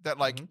before, that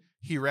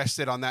he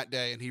rested on that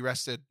day and he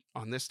rested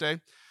on this day,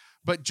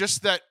 but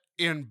just that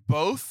in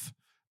both,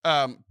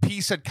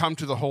 peace had come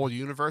to the whole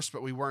universe,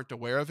 but we weren't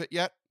aware of it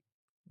yet.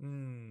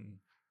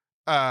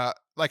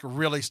 like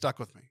really stuck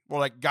with me. Well,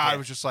 like God Yeah.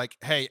 was just like,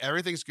 hey,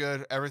 everything's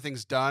good,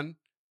 everything's done,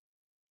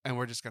 and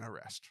we're just gonna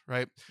rest,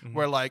 right? Mhm.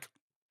 Where like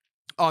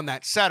on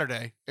that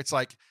Saturday, it's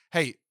like,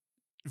 hey,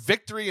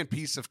 victory and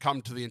peace have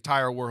come to the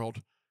entire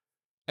world,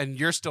 and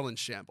you're still in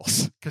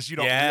shambles because you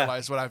don't Yeah.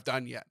 realize what I've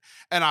done yet.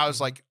 And I was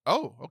Mhm. like,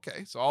 oh,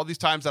 okay. So all these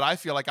times that I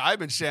feel like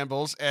I'm in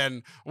shambles,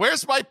 and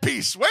where's my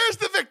peace? Where's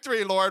the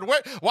victory, Lord? Why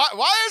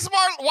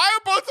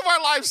are both of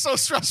our lives so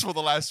stressful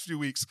the last few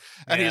weeks?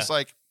 And Yeah. he's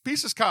like,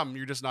 peace has come.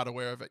 You're just not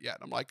aware of it yet.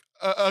 I'm like,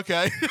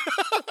 okay.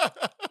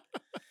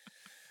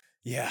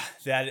 Yeah,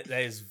 that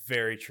is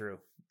very true.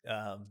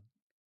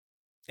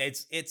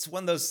 It's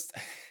one of those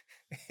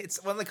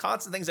it's one of the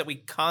constant things that we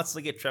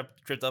constantly get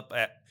tripped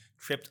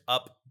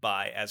up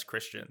by as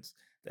Christians.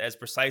 As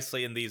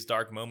precisely in these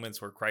dark moments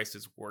where Christ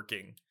is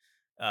working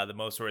the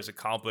most, or has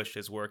accomplished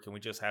his work, and we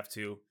just have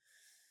to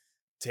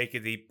take a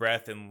deep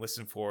breath and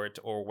listen for it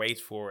or wait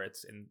for it.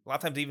 And a lot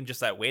of times even just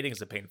that waiting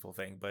is a painful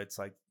thing, but it's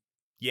like,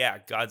 yeah,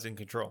 God's in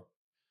control.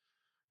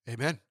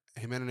 Amen.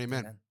 Amen and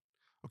amen. Amen.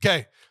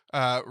 Okay.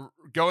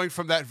 Going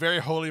from that very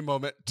holy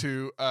moment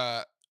to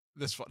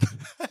this one.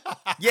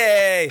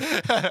 Yay!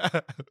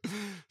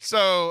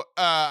 So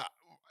I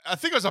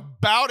think it was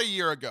about a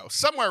year ago,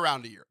 somewhere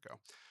around a year ago.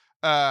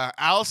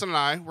 Allison and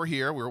I were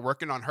here. We were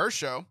working on her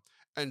show,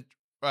 and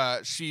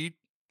she,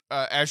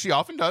 as she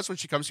often does when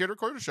she comes here to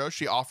record a show,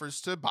 she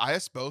offers to buy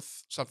us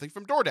both something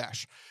from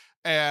DoorDash.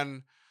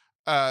 And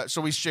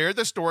so we shared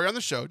the story on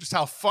the show, just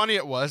how funny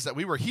it was that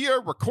we were here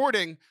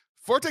recording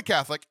Forte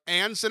Catholic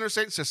and Sinner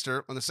Saint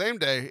Sister on the same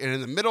day, and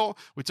in the middle,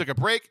 we took a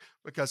break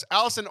because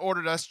Allison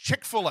ordered us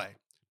Chick-fil-A.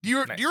 Do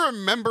you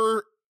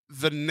remember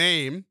the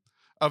name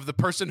of the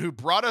person who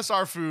brought us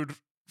our food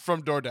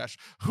from DoorDash?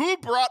 Who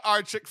brought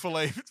our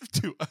Chick-fil-A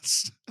to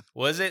us?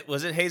 Was it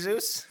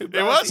Jesus? It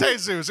was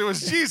Jesus. It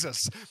was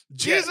Jesus.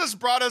 Jesus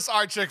brought us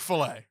our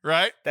Chick-fil-A,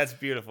 right? That's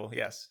beautiful.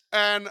 Yes.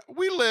 And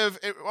we live,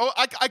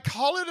 I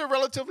call it a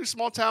relatively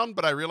small town,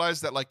 but I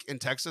realize that like in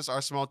Texas,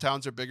 our small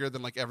towns are bigger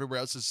than like everywhere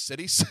else's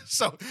cities.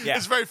 So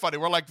it's very funny.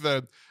 We're like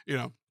the,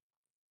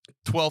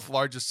 12th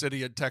largest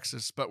city in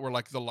Texas, but we're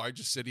like the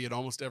largest city in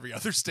almost every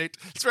other state.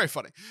 It's very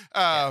funny.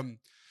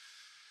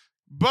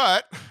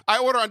 But I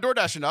order on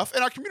DoorDash enough,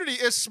 and our community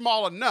is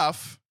small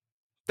enough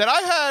that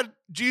I had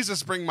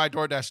Jesus bring my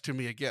DoorDash to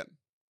me again.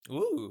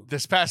 Ooh.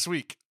 This past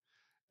week,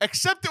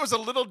 except it was a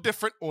little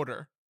different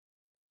order.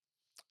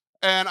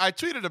 And I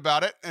tweeted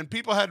about it, and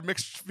people had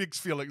mixed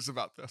feelings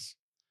about this.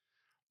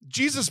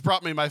 Jesus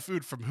brought me my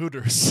food from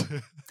Hooters.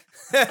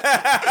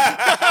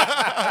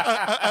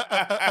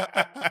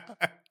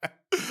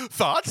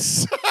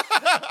 Thoughts?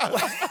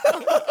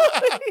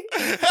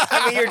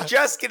 I mean, you're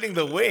just getting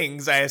the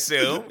wings, I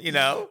assume.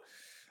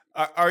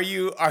 Are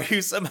you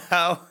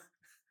somehow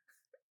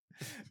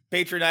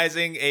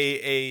patronizing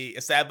a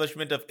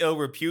establishment of ill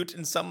repute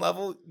in some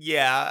level?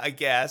 Yeah, I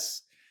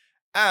guess.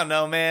 I don't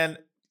know, man.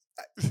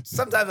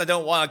 Sometimes I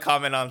don't want to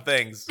comment on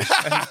things.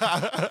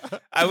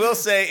 I will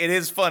say it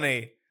is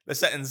funny. The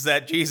sentence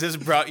that Jesus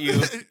brought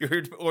you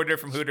your order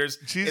from Hooters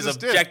is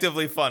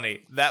objectively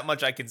funny. That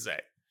much I can say.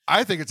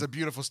 I think it's a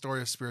beautiful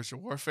story of spiritual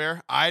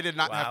warfare. I did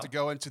not have to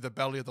go into the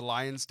belly of the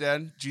lion's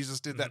den. Jesus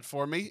did that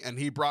for me, and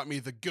he brought me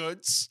the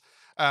goods.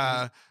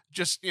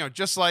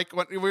 Just like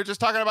when we were just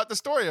talking about the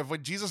story of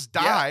when Jesus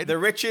died. Yeah, the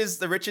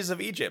riches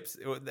of Egypt.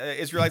 The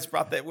Israelites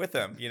brought that with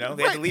them. They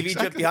had to leave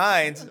Egypt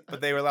behind,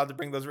 but they were allowed to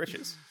bring those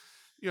riches.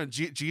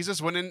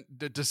 Jesus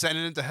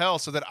descended into hell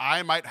so that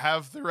I might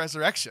have the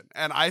resurrection.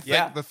 And I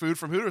think the food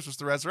from Hooters was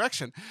the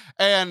resurrection.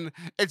 And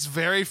it's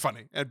very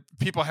funny. And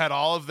people had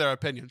all of their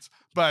opinions.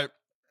 But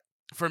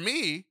for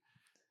me,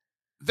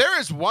 there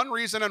is one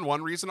reason and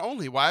one reason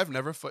only why I've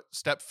never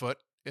stepped foot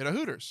in a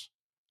Hooters.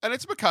 And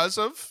it's because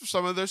of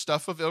some of their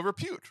stuff of ill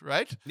repute,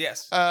 right?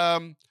 Yes.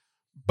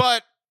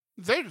 But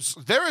there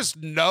is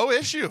no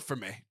issue for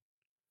me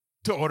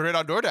to order it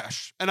on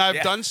DoorDash. And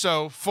I've done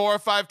so 4 or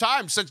 5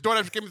 times since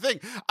DoorDash became a thing.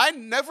 I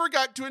never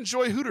got to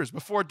enjoy Hooters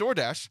before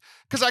DoorDash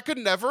because I could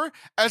never,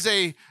 as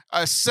a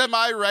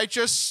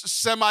semi-righteous,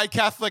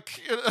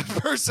 semi-Catholic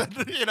person,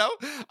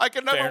 I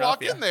could never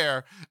walk in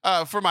there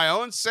for my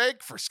own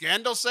sake, for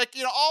scandal's sake,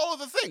 all of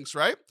the things,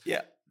 right?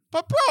 Yeah.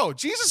 But bro,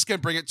 Jesus can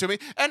bring it to me.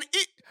 And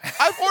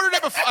I've ordered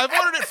it before. I've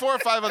ordered it 4 or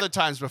 5 other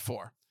times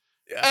before.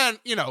 Yeah.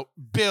 And,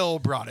 Bill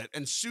brought it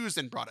and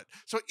Susan brought it.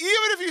 So even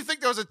if you think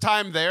there was a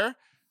time there,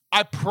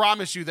 I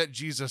promise you that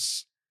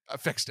Jesus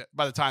fixed it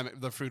by the time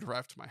the food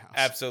arrived to my house.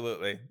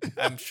 Absolutely.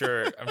 I'm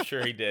sure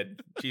he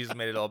did. Jesus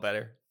made it all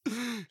better.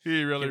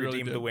 He really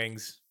redeemed did. The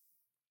wings.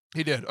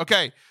 He did.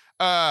 Okay.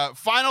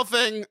 Final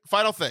thing.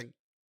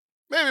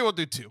 Maybe we'll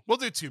do 2. We'll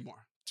do 2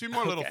 more. 2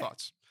 more little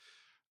thoughts.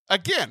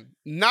 Again,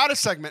 not a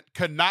segment.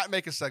 Could not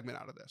make a segment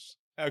out of this.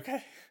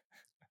 Okay.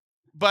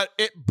 But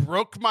it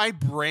broke my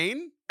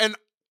brain. And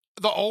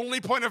the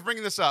only point of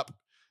bringing this up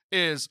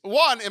is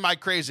 1, am I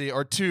crazy?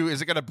 Or 2,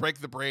 is it going to break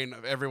the brain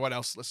of everyone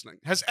else listening?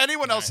 Has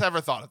anyone else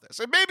ever thought of this?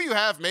 And maybe you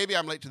have, maybe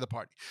I'm late to the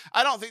party.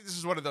 I don't think this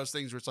is one of those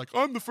things where it's like,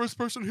 I'm the first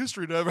person in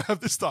history to ever have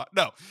this thought.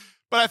 No.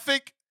 But I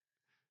think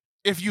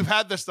if you've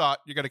had this thought,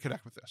 you're going to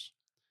connect with this.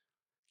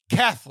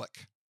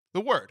 Catholic,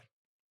 the word.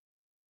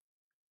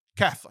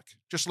 Catholic.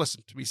 Just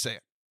listen to me say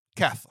it.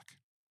 Catholic.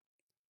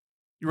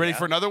 You ready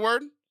for another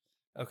word?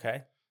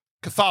 Okay.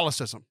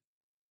 Catholicism.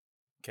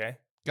 Okay.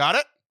 Got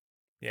it?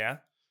 Yeah.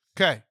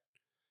 Okay.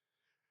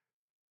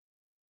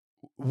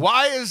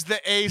 Why is the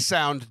A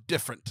sound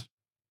different?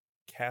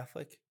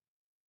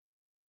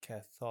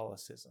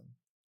 Catholicism.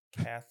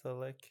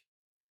 Catholic.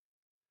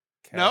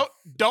 No,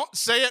 don't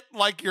say it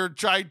like you're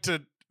trying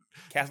to,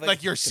 Catholic.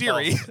 like you're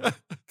Siri. It's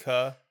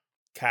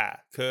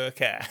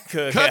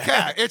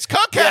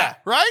Yeah.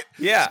 right?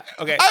 Yeah.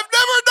 Okay. I've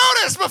never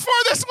noticed before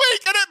this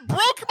week, and it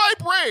broke my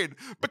brain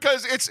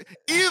because it's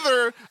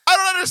either, I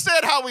don't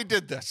understand how we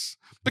did this,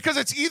 because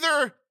it's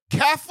either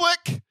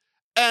Catholic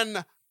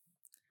and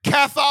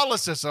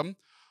Catholicism,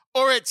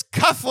 or it's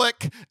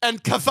Catholic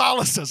and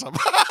Catholicism.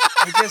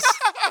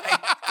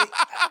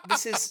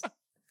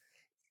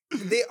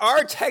 They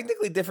are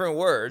technically different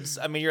words.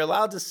 I mean, you're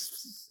allowed to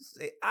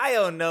say, I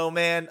don't know,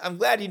 man. I'm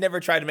glad you never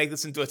tried to make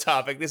this into a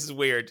topic. This is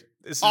weird.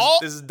 This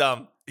is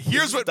dumb.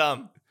 Here's what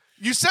dumb.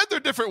 You said they're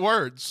different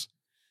words,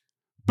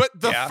 but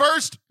the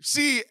first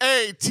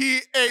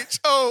CATHOLIC,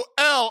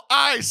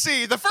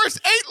 the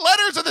first 8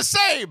 letters are the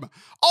same.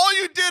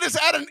 All you did is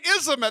add an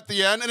ism at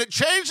the end, and it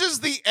changes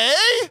the A?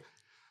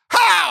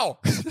 How?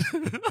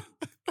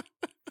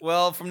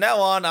 Well, from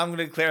now on, I'm going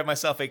to declare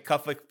myself a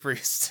Catholic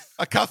priest.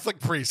 A Catholic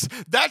priest.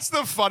 That's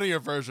the funnier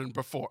version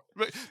before.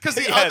 Because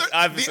the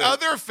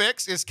other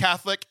fix is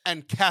Catholic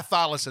and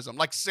Catholicism,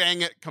 like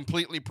saying it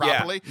completely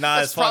properly.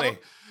 Yeah, it's funny.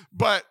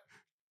 But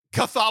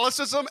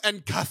Catholicism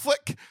and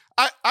Catholic,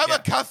 I'm a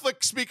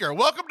Catholic speaker.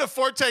 Welcome to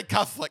Forte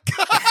Catholic.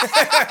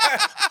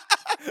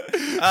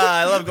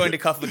 I love going to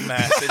Catholic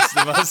Mass. It's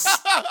the most...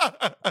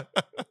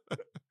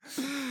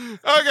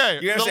 Okay.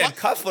 You understand,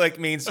 Catholic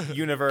means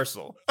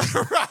universal.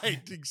 Right,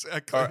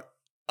 exactly. Or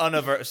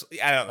universal.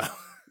 I don't know.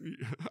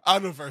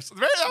 Universal.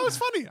 That was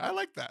funny. I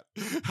like that.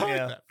 I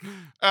like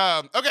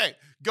that. Okay,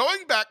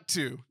 going back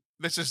to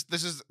this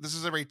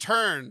is a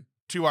return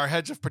to our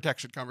hedge of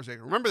protection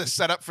conversation. Remember the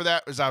setup for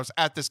that was I was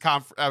at this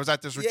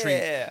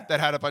retreat that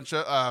had a bunch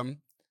of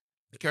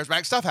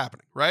charismatic stuff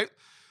happening, right?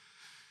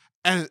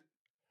 And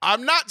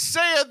I'm not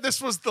saying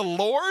this was the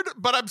Lord,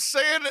 but I'm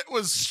saying it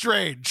was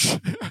strange.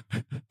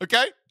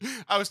 Okay?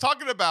 I was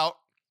talking about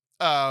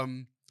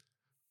one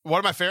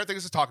of my favorite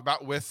things to talk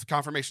about with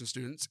confirmation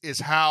students is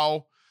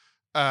how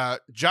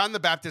John the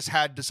Baptist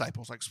had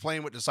disciples. I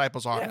explain what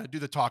disciples are. I'm going to do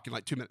the talk in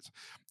like 2 minutes.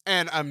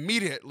 And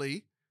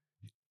immediately,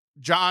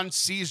 John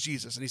sees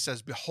Jesus and he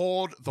says,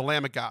 "Behold the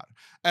Lamb of God."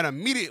 And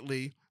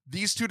immediately,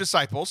 these 2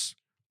 disciples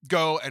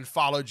go and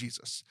follow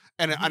Jesus.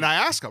 And I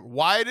ask them,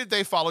 why did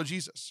they follow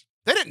Jesus?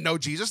 They didn't know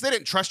Jesus. They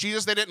didn't trust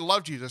Jesus. They didn't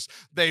love Jesus.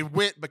 They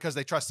went because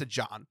they trusted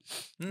John,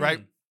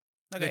 right?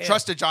 Okay, they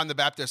trusted John the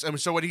Baptist. And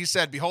so when he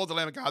said, "Behold the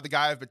Lamb of God," the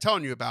guy I've been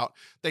telling you about,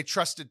 they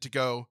trusted to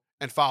go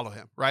and follow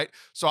him, right?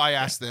 So I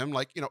asked them,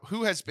 like,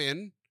 who has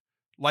been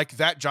like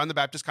that John the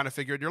Baptist kind of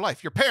figure in your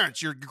life? Your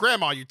parents, your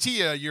grandma, your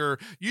tia, your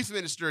youth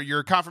minister,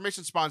 your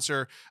confirmation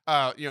sponsor,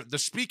 the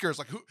speakers,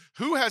 like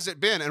who has it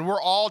been? And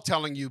we're all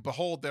telling you,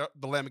 "Behold the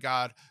Lamb of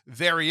God,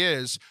 there he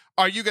is."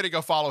 Are you going to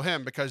go follow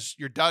him because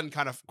you're done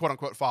kind of quote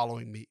unquote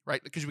following me,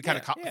 right? Because we kind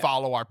of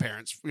follow our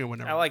parents,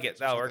 whenever. I like it.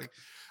 That'll work.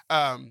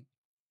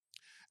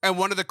 And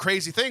one of the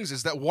crazy things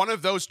is that one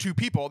of those 2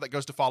 people that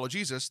goes to follow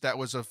Jesus, that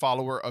was a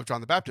follower of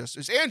John the Baptist,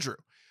 is Andrew.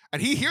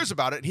 And he hears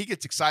about it and he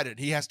gets excited.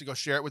 He has to go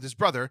share it with his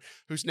brother,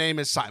 whose name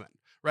is Simon,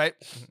 right?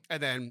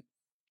 And then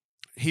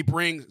he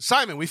brings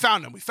Simon. We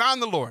found him. We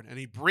found the Lord. And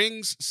he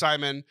brings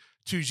Simon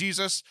to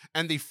Jesus.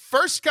 And the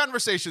first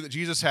conversation that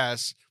Jesus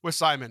has with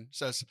Simon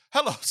says,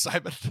 "Hello,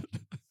 Simon.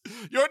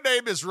 Your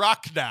name is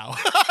Rock now."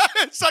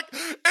 It's like,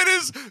 it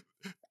is.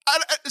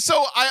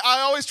 So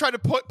I always try to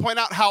point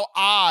out how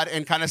odd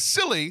and kind of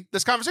silly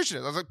this conversation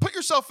is. I was like, put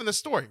yourself in the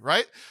story,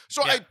 right?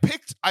 So I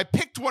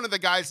picked one of the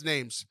guys'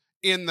 names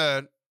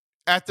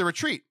at the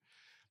retreat.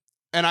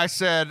 And I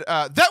said,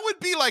 that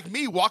would be like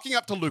me walking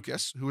up to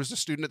Lucas, who was a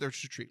student at the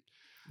retreat.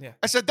 Yeah.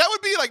 I said, that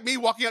would be like me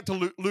walking up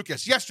to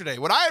Lucas yesterday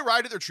when I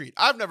arrived at the retreat.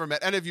 I've never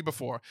met any of you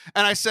before.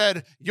 And I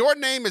said, "Your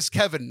name is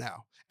Kevin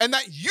now." And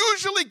that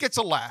usually gets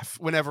a laugh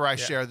whenever I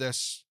share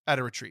this at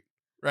a retreat,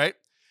 right?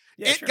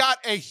 Yeah, it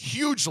got a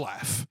huge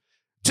laugh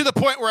to the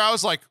point where I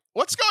was like,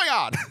 "What's going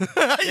on?"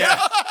 Yeah.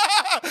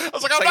 I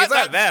was like, "I'm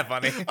not that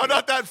funny." I'm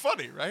not that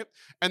funny, right?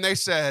 And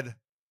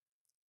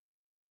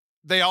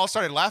they all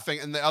started laughing,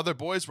 and the other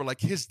boys were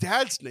like, "His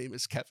dad's name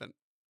is Kevin."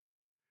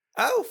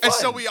 Oh, fun. And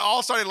so we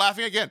all started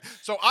laughing again.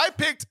 So I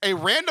picked a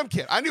random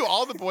kid. I knew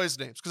all the boys'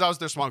 names because I was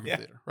their small group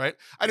leader, right?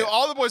 I knew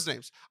all the boys'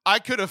 names. I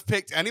could have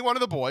picked any one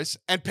of the boys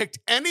and picked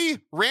any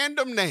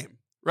random name,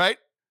 right?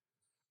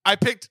 I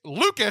picked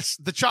Lucas,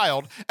 the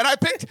child, and I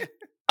picked,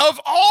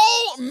 of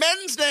all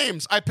men's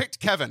names, I picked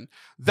Kevin.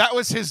 That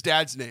was his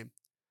dad's name.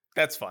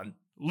 That's fun.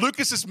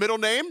 Lucas's middle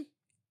name,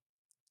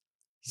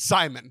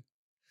 Simon.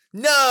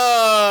 No.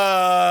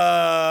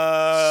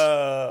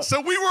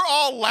 So we were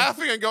all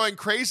laughing and going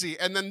crazy,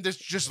 and then this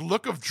just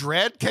look of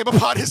dread came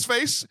upon his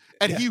face,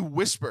 and he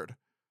whispered,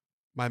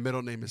 "My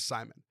middle name is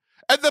Simon."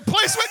 And the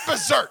place went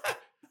berserk.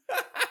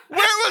 Where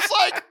it was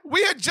like,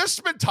 we had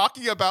just been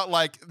talking about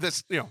like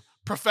this,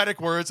 prophetic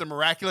words and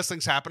miraculous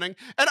things happening.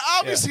 And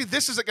obviously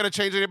this isn't going to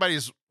change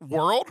anybody's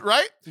world,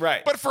 right?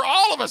 Right. But for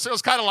all of us, it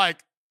was kind of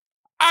like,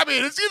 I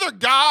mean, it's either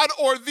God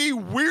or the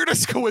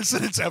weirdest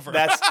coincidence ever.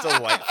 That's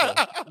delightful.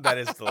 That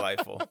is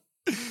delightful.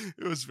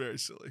 It was very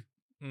silly.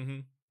 Mm-hmm.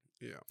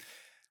 Yeah.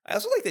 I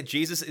also like that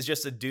Jesus is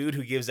just a dude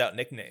who gives out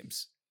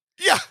nicknames.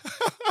 Yeah.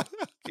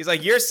 He's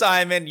like, you're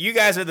Simon. You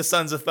guys are the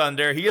Sons of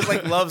Thunder. He just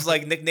like loves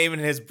like nicknaming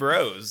his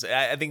bros.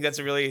 I think that's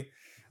a really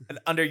an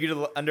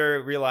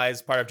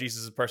under-realized part of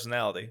Jesus'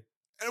 personality.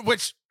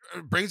 Which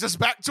brings us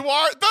back to the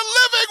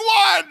living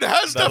one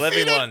has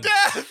defeated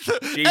death.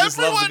 Jesus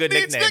Everyone loves a good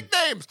needs nickname.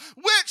 nicknames,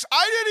 which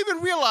I didn't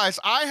even realize.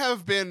 I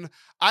have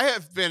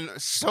been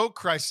so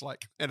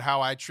Christ-like in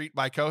how I treat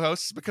my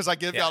co-hosts because I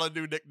give y'all a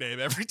new nickname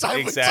every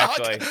time we talk.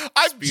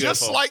 I'm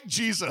just like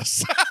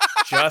Jesus.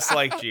 Just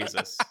like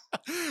Jesus.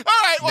 All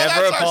right, well,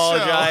 never that's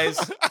apologize.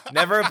 Our show.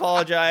 Never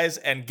apologize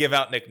and give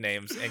out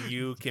nicknames, and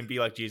you can be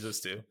like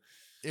Jesus too.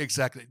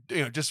 Exactly.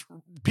 Just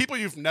people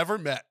you've never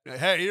met.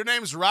 Hey, your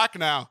name's Rock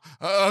now.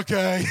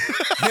 Okay.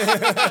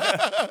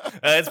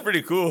 That's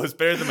pretty cool. It's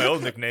better than my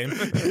old nickname.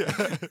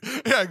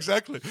 Yeah,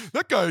 exactly.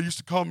 That guy used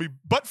to call me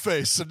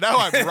Buttface, and now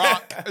I'm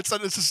Rock. It's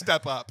a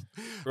step up.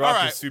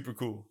 Rock is super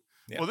cool.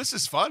 Yeah. Well, this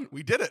is fun.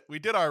 We did it. We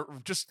did our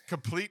just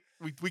complete.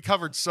 We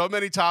covered so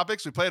many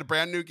topics. We played a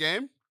brand new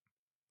game.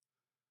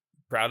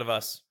 Proud of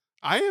us.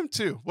 I am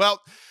too.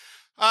 Well,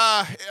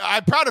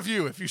 I'm proud of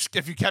you if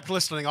you kept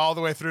listening all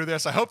the way through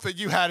this. I hope that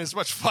you had as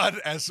much fun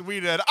as we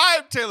did.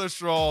 I'm Taylor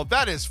Stroll.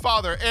 That is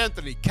Father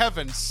Anthony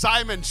Kevin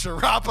Simon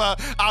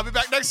Sharapa. I'll be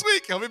back next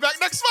week. He'll be back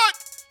next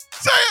month.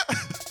 See ya.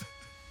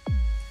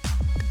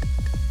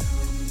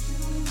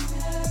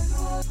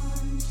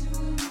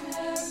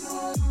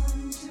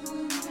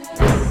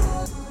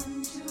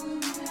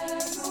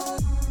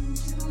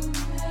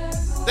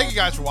 Thank you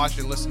guys for watching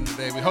and listening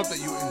today. We hope that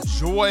you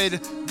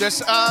enjoyed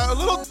this a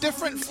little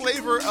different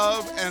flavor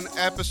of an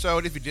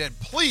episode. If you did,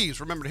 please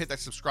remember to hit that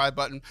subscribe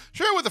button.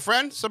 Share it with a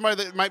friend,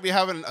 somebody that might be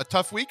having a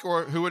tough week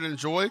or who would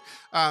enjoy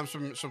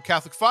some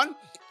Catholic fun.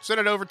 Send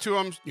it over to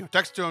them,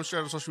 text it to them, share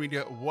it on social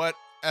media,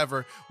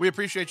 whatever. We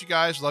appreciate you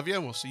guys. Love you,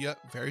 and we'll see you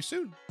very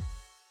soon.